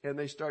scriptures, and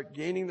they start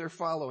gaining their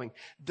following.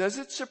 Does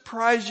it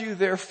surprise you,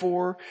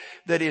 therefore,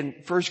 that in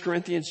 1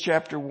 Corinthians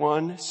chapter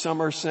 1,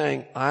 some are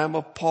saying, I am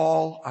of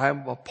Paul, I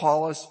am of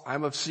Apollos, I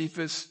am of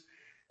Cephas,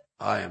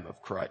 I am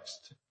of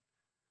Christ?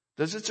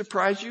 Does it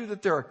surprise you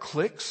that there are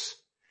cliques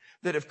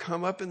that have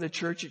come up in the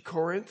church at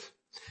Corinth?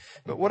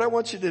 But what I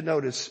want you to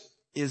notice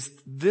is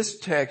this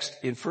text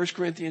in 1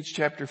 Corinthians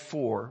chapter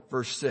 4,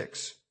 verse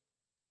 6.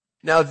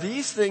 Now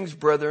these things,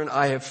 brethren,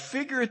 I have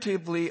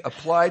figuratively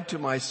applied to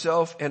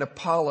myself and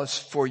Apollos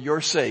for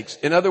your sakes.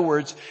 In other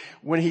words,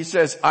 when he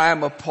says, I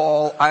am of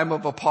Paul, I am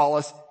of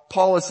Apollos,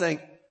 Paul is saying,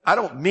 I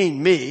don't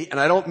mean me and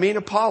I don't mean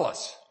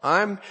Apollos.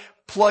 I'm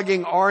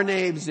plugging our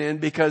names in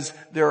because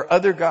there are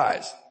other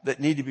guys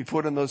that need to be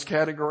put in those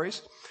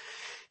categories.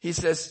 He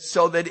says,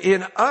 so that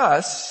in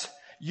us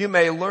you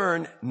may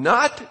learn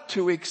not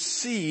to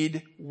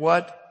exceed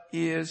what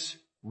is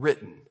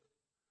written,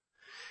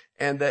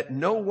 and that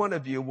no one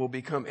of you will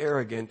become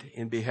arrogant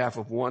in behalf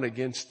of one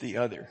against the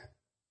other.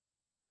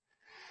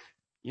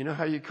 You know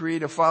how you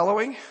create a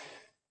following?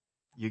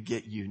 You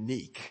get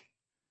unique.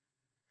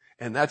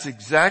 And that's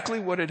exactly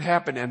what had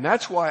happened. And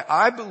that's why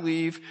I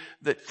believe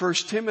that 1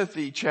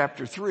 Timothy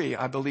chapter 3,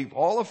 I believe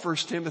all of 1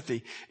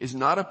 Timothy is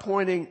not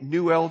appointing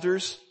new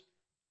elders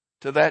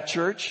to that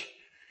church.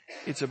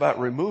 It's about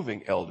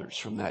removing elders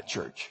from that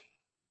church.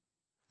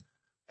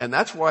 And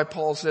that's why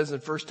Paul says in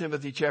 1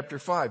 Timothy chapter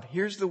 5,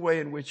 here's the way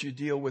in which you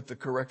deal with the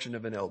correction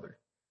of an elder.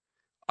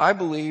 I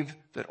believe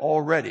that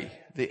already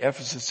the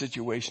Ephesus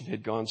situation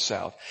had gone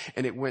south.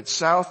 And it went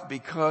south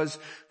because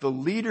the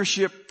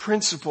leadership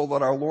principle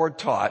that our Lord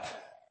taught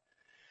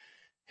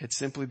had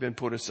simply been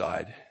put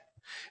aside.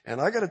 And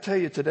I got to tell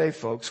you today,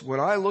 folks, when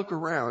I look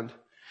around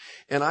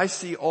and I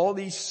see all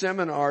these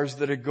seminars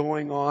that are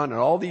going on and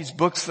all these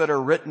books that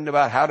are written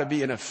about how to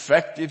be an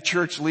effective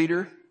church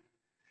leader,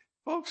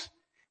 folks,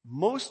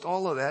 most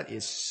all of that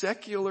is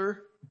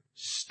secular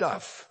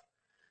stuff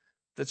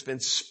that's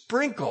been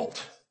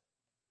sprinkled,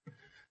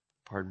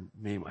 pardon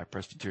me, my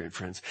Presbyterian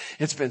friends,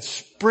 it's been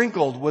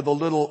sprinkled with a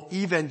little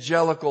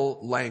evangelical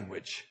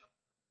language.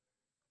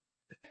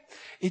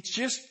 It's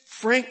just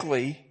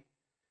frankly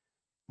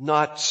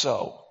not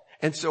so.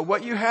 And so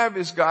what you have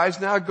is guys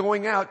now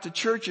going out to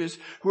churches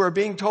who are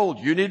being told,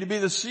 you need to be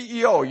the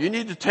CEO, you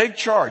need to take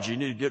charge, you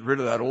need to get rid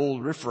of that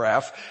old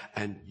riffraff,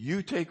 and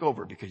you take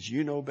over because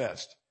you know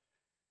best.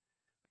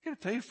 I got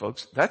to tell you,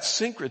 folks, that's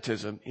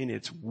syncretism in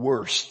its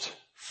worst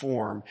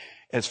form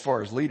as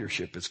far as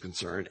leadership is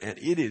concerned. And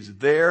it is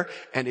there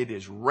and it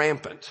is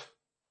rampant.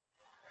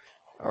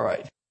 All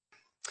right.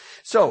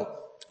 So,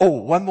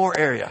 one more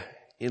area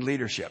in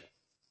leadership.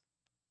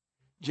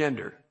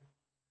 Gender.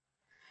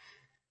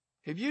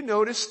 Have you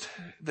noticed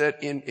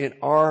that in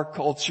our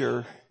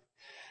culture,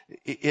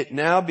 it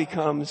now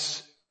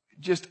becomes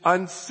just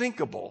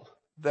unthinkable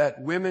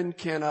that women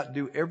cannot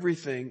do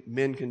everything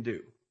men can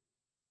do,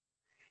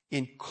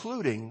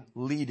 including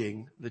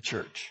leading the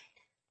church?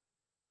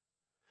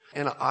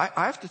 And I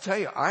have to tell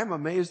you, I'm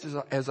amazed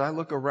as I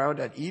look around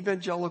at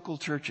evangelical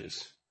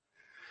churches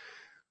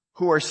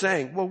who are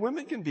saying, well,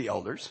 women can be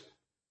elders.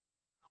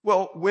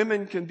 Well,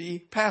 women can be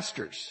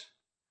pastors.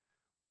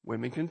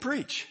 Women can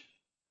preach.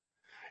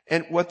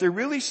 And what they're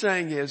really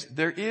saying is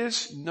there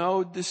is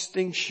no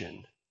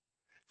distinction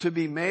to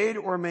be made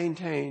or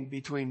maintained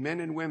between men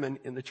and women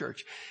in the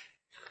church.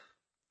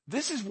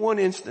 This is one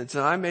instance,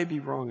 and I may be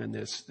wrong in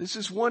this. This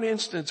is one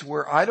instance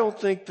where I don't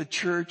think the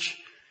church,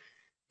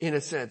 in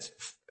a sense,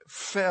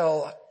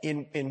 fell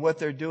in what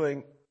they're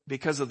doing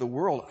because of the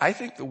world. I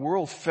think the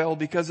world fell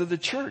because of the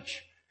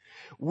church.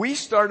 We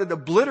started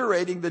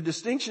obliterating the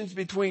distinctions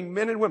between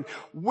men and women.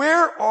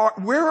 Where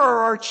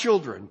are our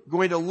children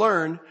going to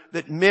learn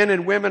that men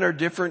and women are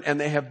different and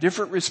they have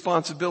different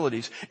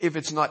responsibilities if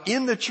it's not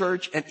in the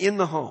church and in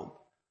the home?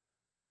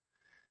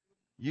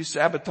 You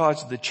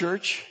sabotaged the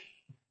church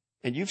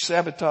and you've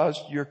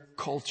sabotaged your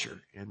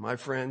culture. And my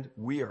friend,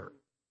 we are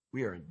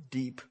in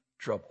deep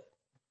trouble.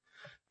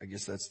 I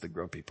guess that's the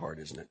grumpy part,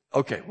 isn't it?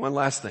 Okay, one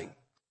last thing.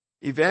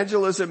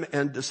 Evangelism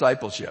and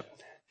discipleship.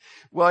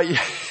 Well, you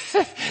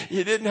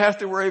didn't have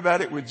to worry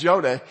about it with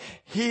Jonah.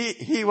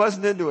 He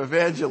wasn't into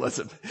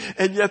evangelism.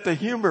 And yet the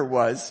humor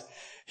was,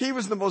 he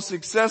was the most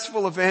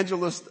successful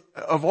evangelist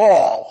of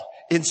all,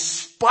 in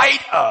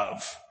spite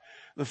of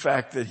the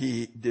fact that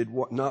he did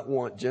not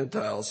want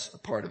Gentiles a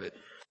part of it.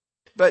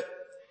 But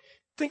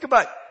think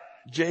about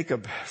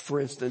Jacob, for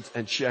instance,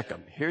 and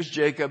Shechem. Here's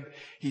Jacob.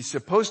 He's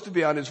supposed to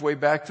be on his way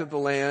back to the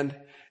land,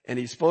 and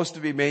he's supposed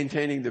to be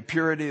maintaining the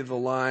purity of the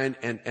line,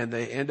 and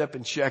they end up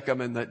in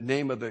Shechem, and the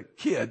name of the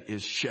kid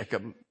is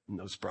Shechem,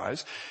 no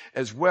surprise,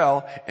 as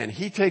well. And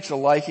he takes a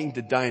liking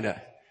to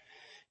Dinah,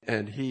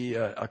 and he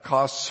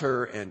accosts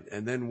her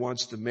and then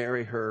wants to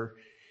marry her.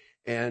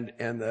 And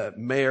the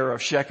mayor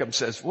of Shechem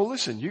says, well,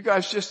 listen, you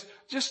guys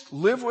just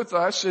live with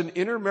us and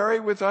intermarry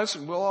with us,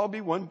 and we'll all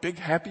be one big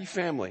happy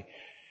family.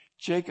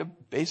 Jacob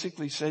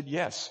basically said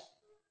yes.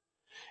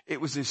 It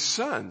was his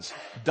sons,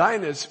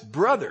 Dinah's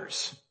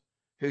brothers,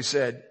 who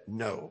said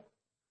no.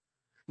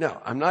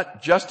 Now, I'm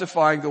not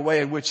justifying the way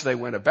in which they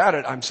went about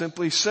it. I'm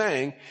simply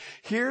saying,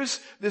 here's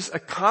this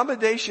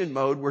accommodation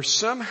mode where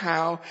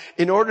somehow,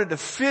 in order to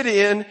fit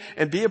in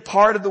and be a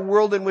part of the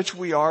world in which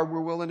we are,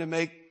 we're willing to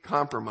make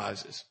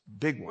compromises,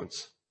 big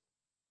ones.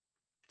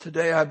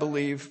 Today, I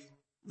believe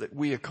that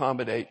we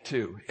accommodate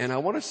too. And I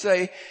want to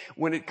say,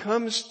 when it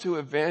comes to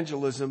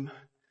evangelism,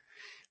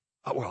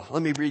 well,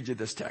 let me read you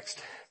this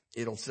text.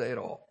 It'll say it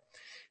all.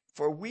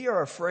 For we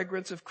are a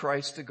fragrance of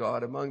Christ to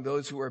God among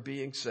those who are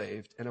being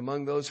saved and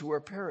among those who are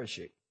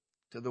perishing.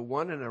 To the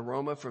one an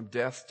aroma from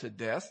death to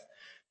death,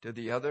 to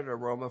the other an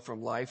aroma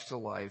from life to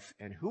life.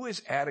 And who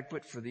is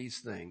adequate for these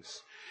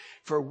things?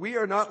 For we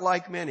are not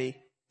like many,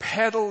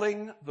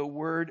 peddling the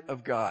word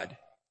of God.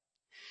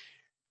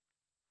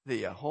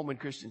 The Holman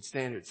Christian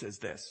Standard says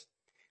this: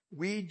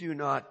 we do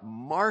not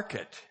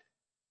market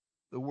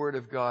the word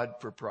of God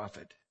for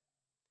profit.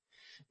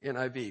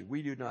 NIV,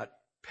 we do not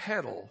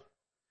peddle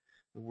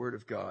the word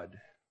of God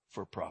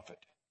for profit.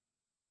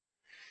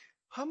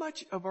 How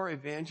much of our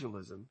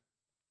evangelism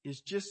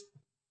is just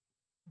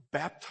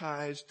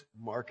baptized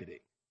marketing?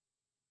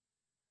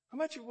 How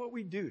much of what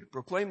we do to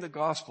proclaim the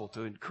gospel,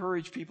 to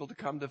encourage people to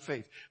come to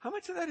faith, how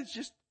much of that is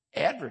just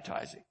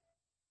advertising?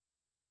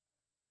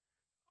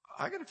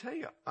 I got to tell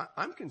you,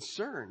 I'm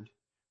concerned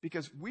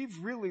because we've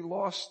really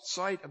lost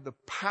sight of the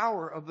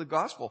power of the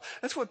gospel.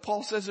 That's what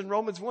Paul says in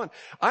Romans 1.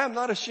 I am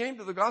not ashamed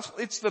of the gospel.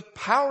 It's the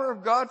power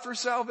of God for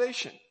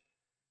salvation.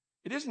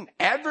 It isn't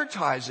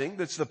advertising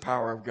that's the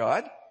power of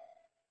God.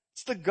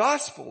 It's the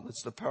gospel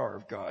that's the power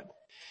of God.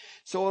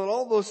 So in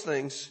all those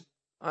things,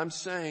 I'm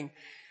saying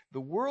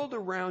the world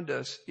around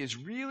us is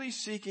really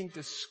seeking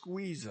to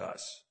squeeze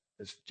us,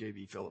 as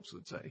J.B. Phillips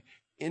would say,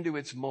 into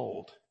its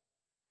mold.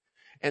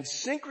 And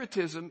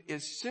syncretism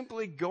is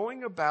simply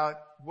going about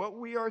what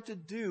we are to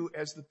do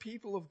as the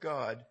people of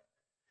God,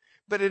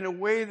 but in a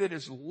way that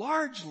is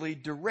largely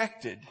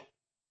directed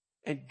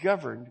and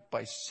governed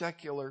by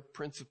secular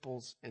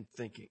principles and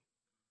thinking.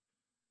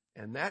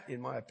 And that,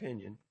 in my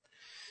opinion,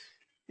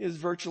 is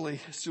virtually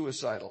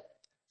suicidal.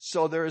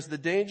 So there is the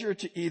danger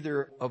to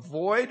either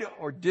avoid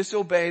or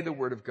disobey the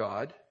word of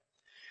God,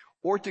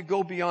 or to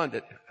go beyond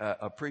it.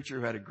 A preacher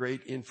who had a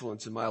great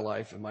influence in my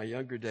life in my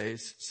younger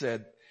days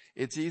said,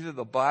 it's either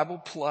the Bible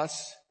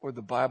plus or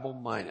the Bible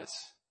minus.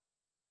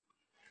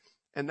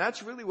 And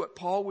that's really what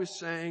Paul was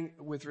saying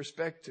with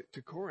respect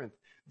to Corinth.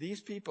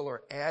 These people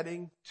are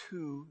adding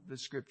to the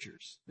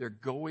scriptures. They're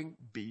going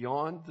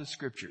beyond the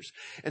scriptures.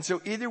 And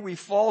so either we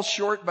fall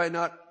short by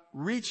not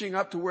reaching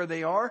up to where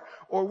they are,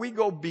 or we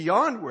go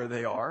beyond where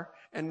they are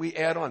and we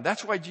add on.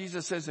 That's why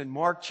Jesus says in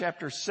Mark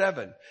chapter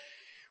 7,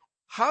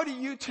 how do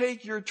you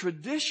take your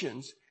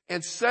traditions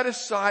and set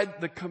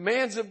aside the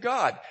commands of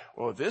God?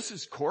 Oh, this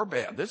is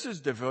Korban. This is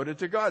devoted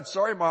to God.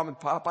 Sorry, Mom and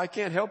Pop, I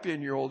can't help you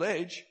in your old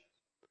age.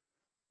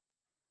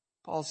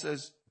 Paul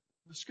says,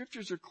 the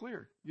scriptures are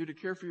clear. You're to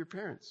care for your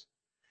parents.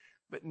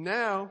 But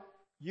now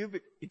you've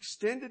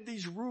extended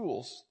these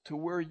rules to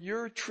where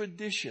your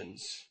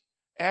traditions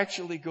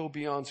actually go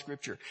beyond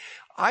scripture.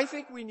 I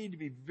think we need to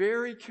be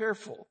very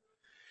careful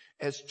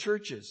as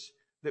churches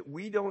that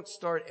we don't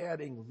start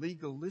adding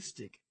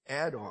legalistic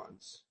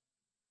add-ons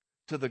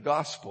to the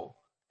gospel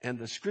and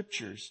the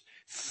scriptures,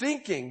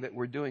 thinking that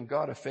we're doing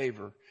God a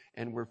favor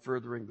and we're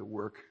furthering the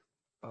work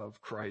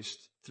of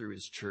Christ through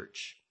his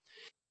church.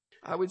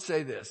 I would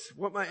say this,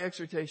 what my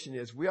exhortation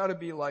is, we ought to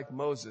be like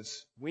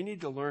Moses. We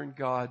need to learn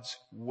God's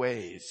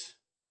ways.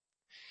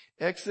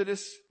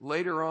 Exodus,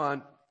 later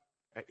on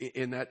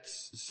in that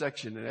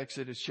section, in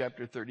Exodus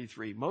chapter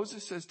 33,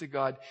 Moses says to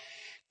God,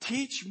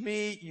 teach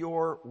me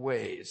your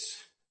ways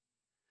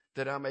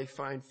that I may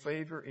find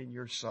favor in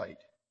your sight.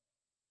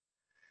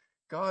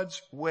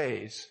 God's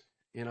ways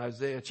in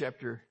Isaiah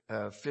chapter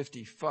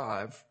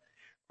 55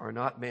 are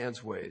not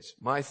man's ways.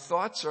 My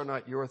thoughts are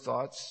not your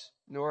thoughts,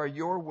 nor are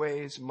your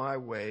ways my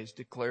ways,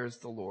 declares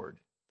the Lord.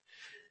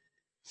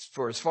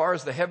 For as far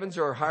as the heavens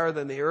are higher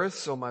than the earth,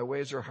 so my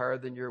ways are higher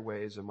than your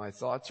ways, and my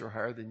thoughts are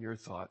higher than your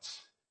thoughts.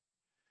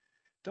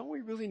 Don't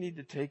we really need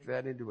to take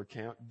that into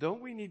account?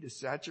 Don't we need to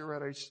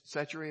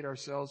saturate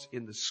ourselves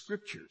in the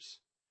scriptures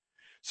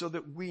so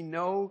that we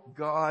know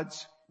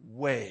God's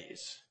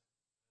ways?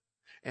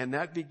 And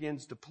that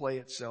begins to play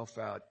itself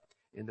out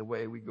in the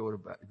way we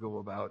go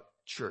about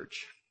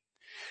church.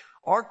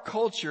 Our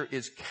culture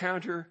is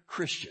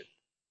counter-Christian.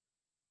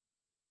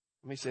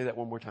 Let me say that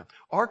one more time.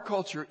 Our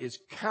culture is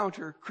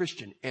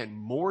counter-Christian, and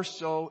more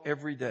so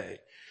every day.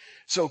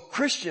 So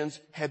Christians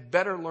had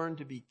better learn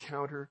to be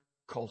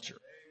counter-culture.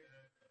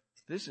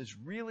 This is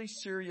really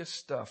serious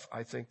stuff,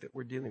 I think, that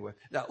we're dealing with.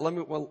 Now, let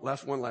me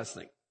one last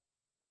thing.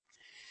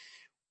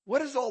 What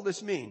does all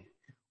this mean?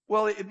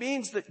 Well, it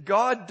means that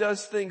God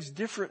does things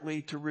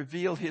differently to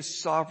reveal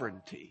his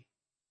sovereignty.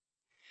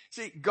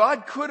 See,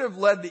 God could have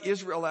led the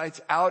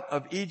Israelites out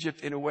of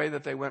Egypt in a way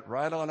that they went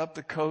right on up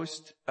the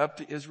coast, up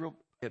to Israel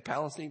and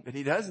Palestine, but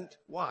he doesn't.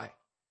 Why?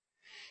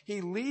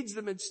 He leads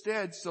them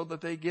instead so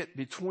that they get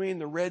between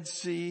the Red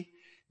Sea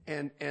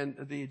and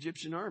the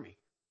Egyptian army.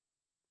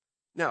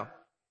 Now,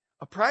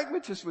 a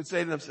pragmatist would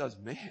say to themselves,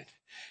 man,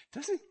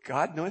 doesn't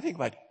God know anything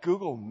about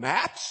Google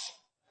Maps?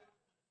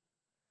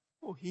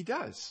 Well, he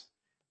does.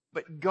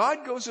 But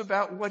God goes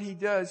about what he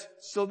does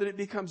so that it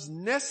becomes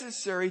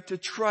necessary to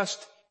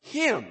trust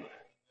him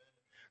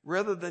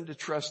rather than to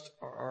trust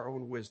our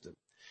own wisdom.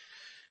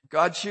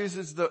 God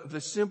chooses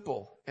the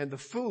simple and the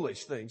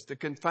foolish things to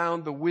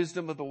confound the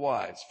wisdom of the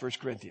wise, 1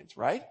 Corinthians,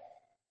 right?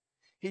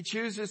 He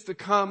chooses to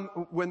come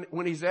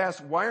when he's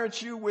asked, why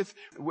aren't you with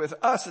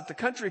us at the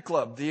country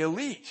club, the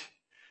elite?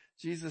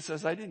 Jesus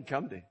says, I didn't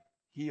come to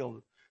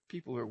heal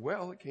people who are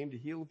well. I came to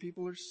heal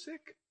people who are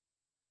sick.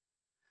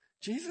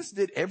 Jesus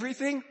did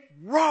everything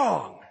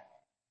wrong.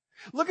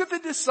 Look at the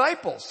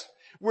disciples.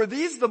 Were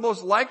these the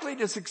most likely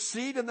to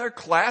succeed in their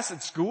class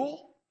at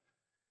school?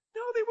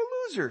 No, they were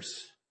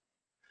losers.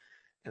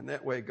 And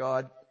that way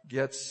God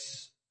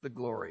gets the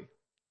glory.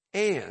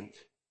 And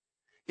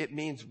it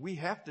means we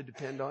have to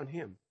depend on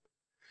him.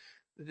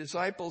 The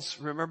disciples,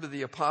 remember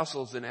the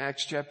apostles in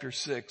Acts chapter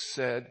 6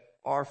 said,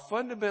 our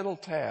fundamental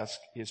task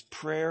is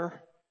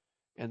prayer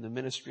and the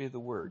ministry of the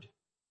word.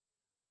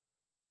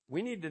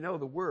 We need to know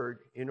the word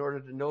in order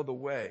to know the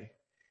way.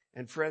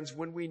 And friends,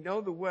 when we know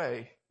the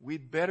way, we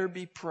better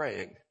be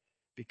praying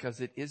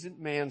because it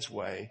isn't man's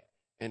way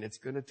and it's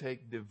going to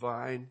take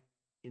divine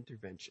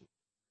intervention.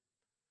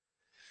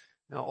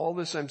 Now, all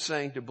this I'm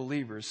saying to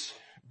believers,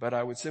 but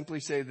I would simply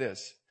say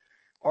this.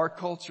 Our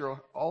culture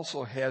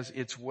also has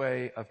its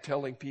way of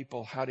telling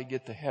people how to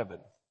get to heaven.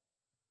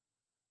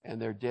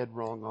 And they're dead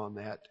wrong on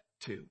that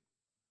too.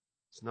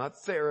 It's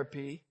not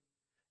therapy.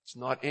 It's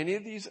not any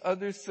of these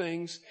other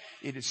things.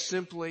 It is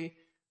simply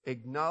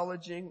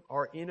acknowledging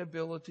our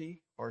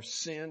inability, our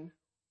sin,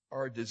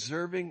 our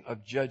deserving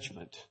of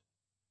judgment.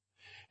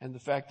 And the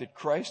fact that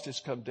Christ has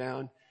come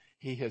down,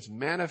 he has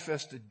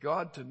manifested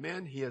God to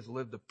men. He has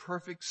lived a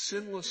perfect,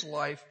 sinless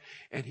life,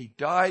 and he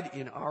died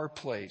in our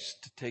place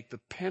to take the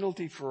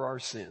penalty for our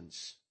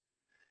sins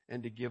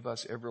and to give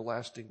us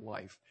everlasting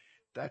life.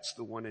 That's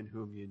the one in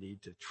whom you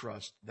need to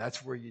trust.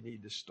 That's where you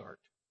need to start.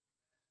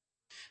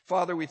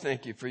 Father, we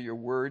thank you for your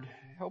word.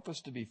 Help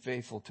us to be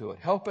faithful to it.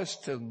 Help us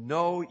to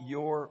know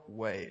your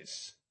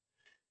ways.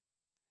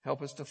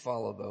 Help us to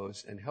follow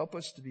those, and help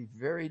us to be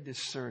very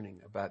discerning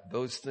about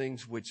those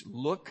things which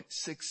look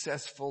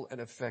successful and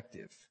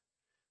effective,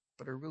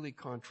 but are really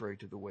contrary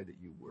to the way that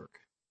you work.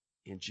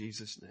 In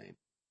Jesus' name,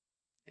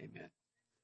 amen.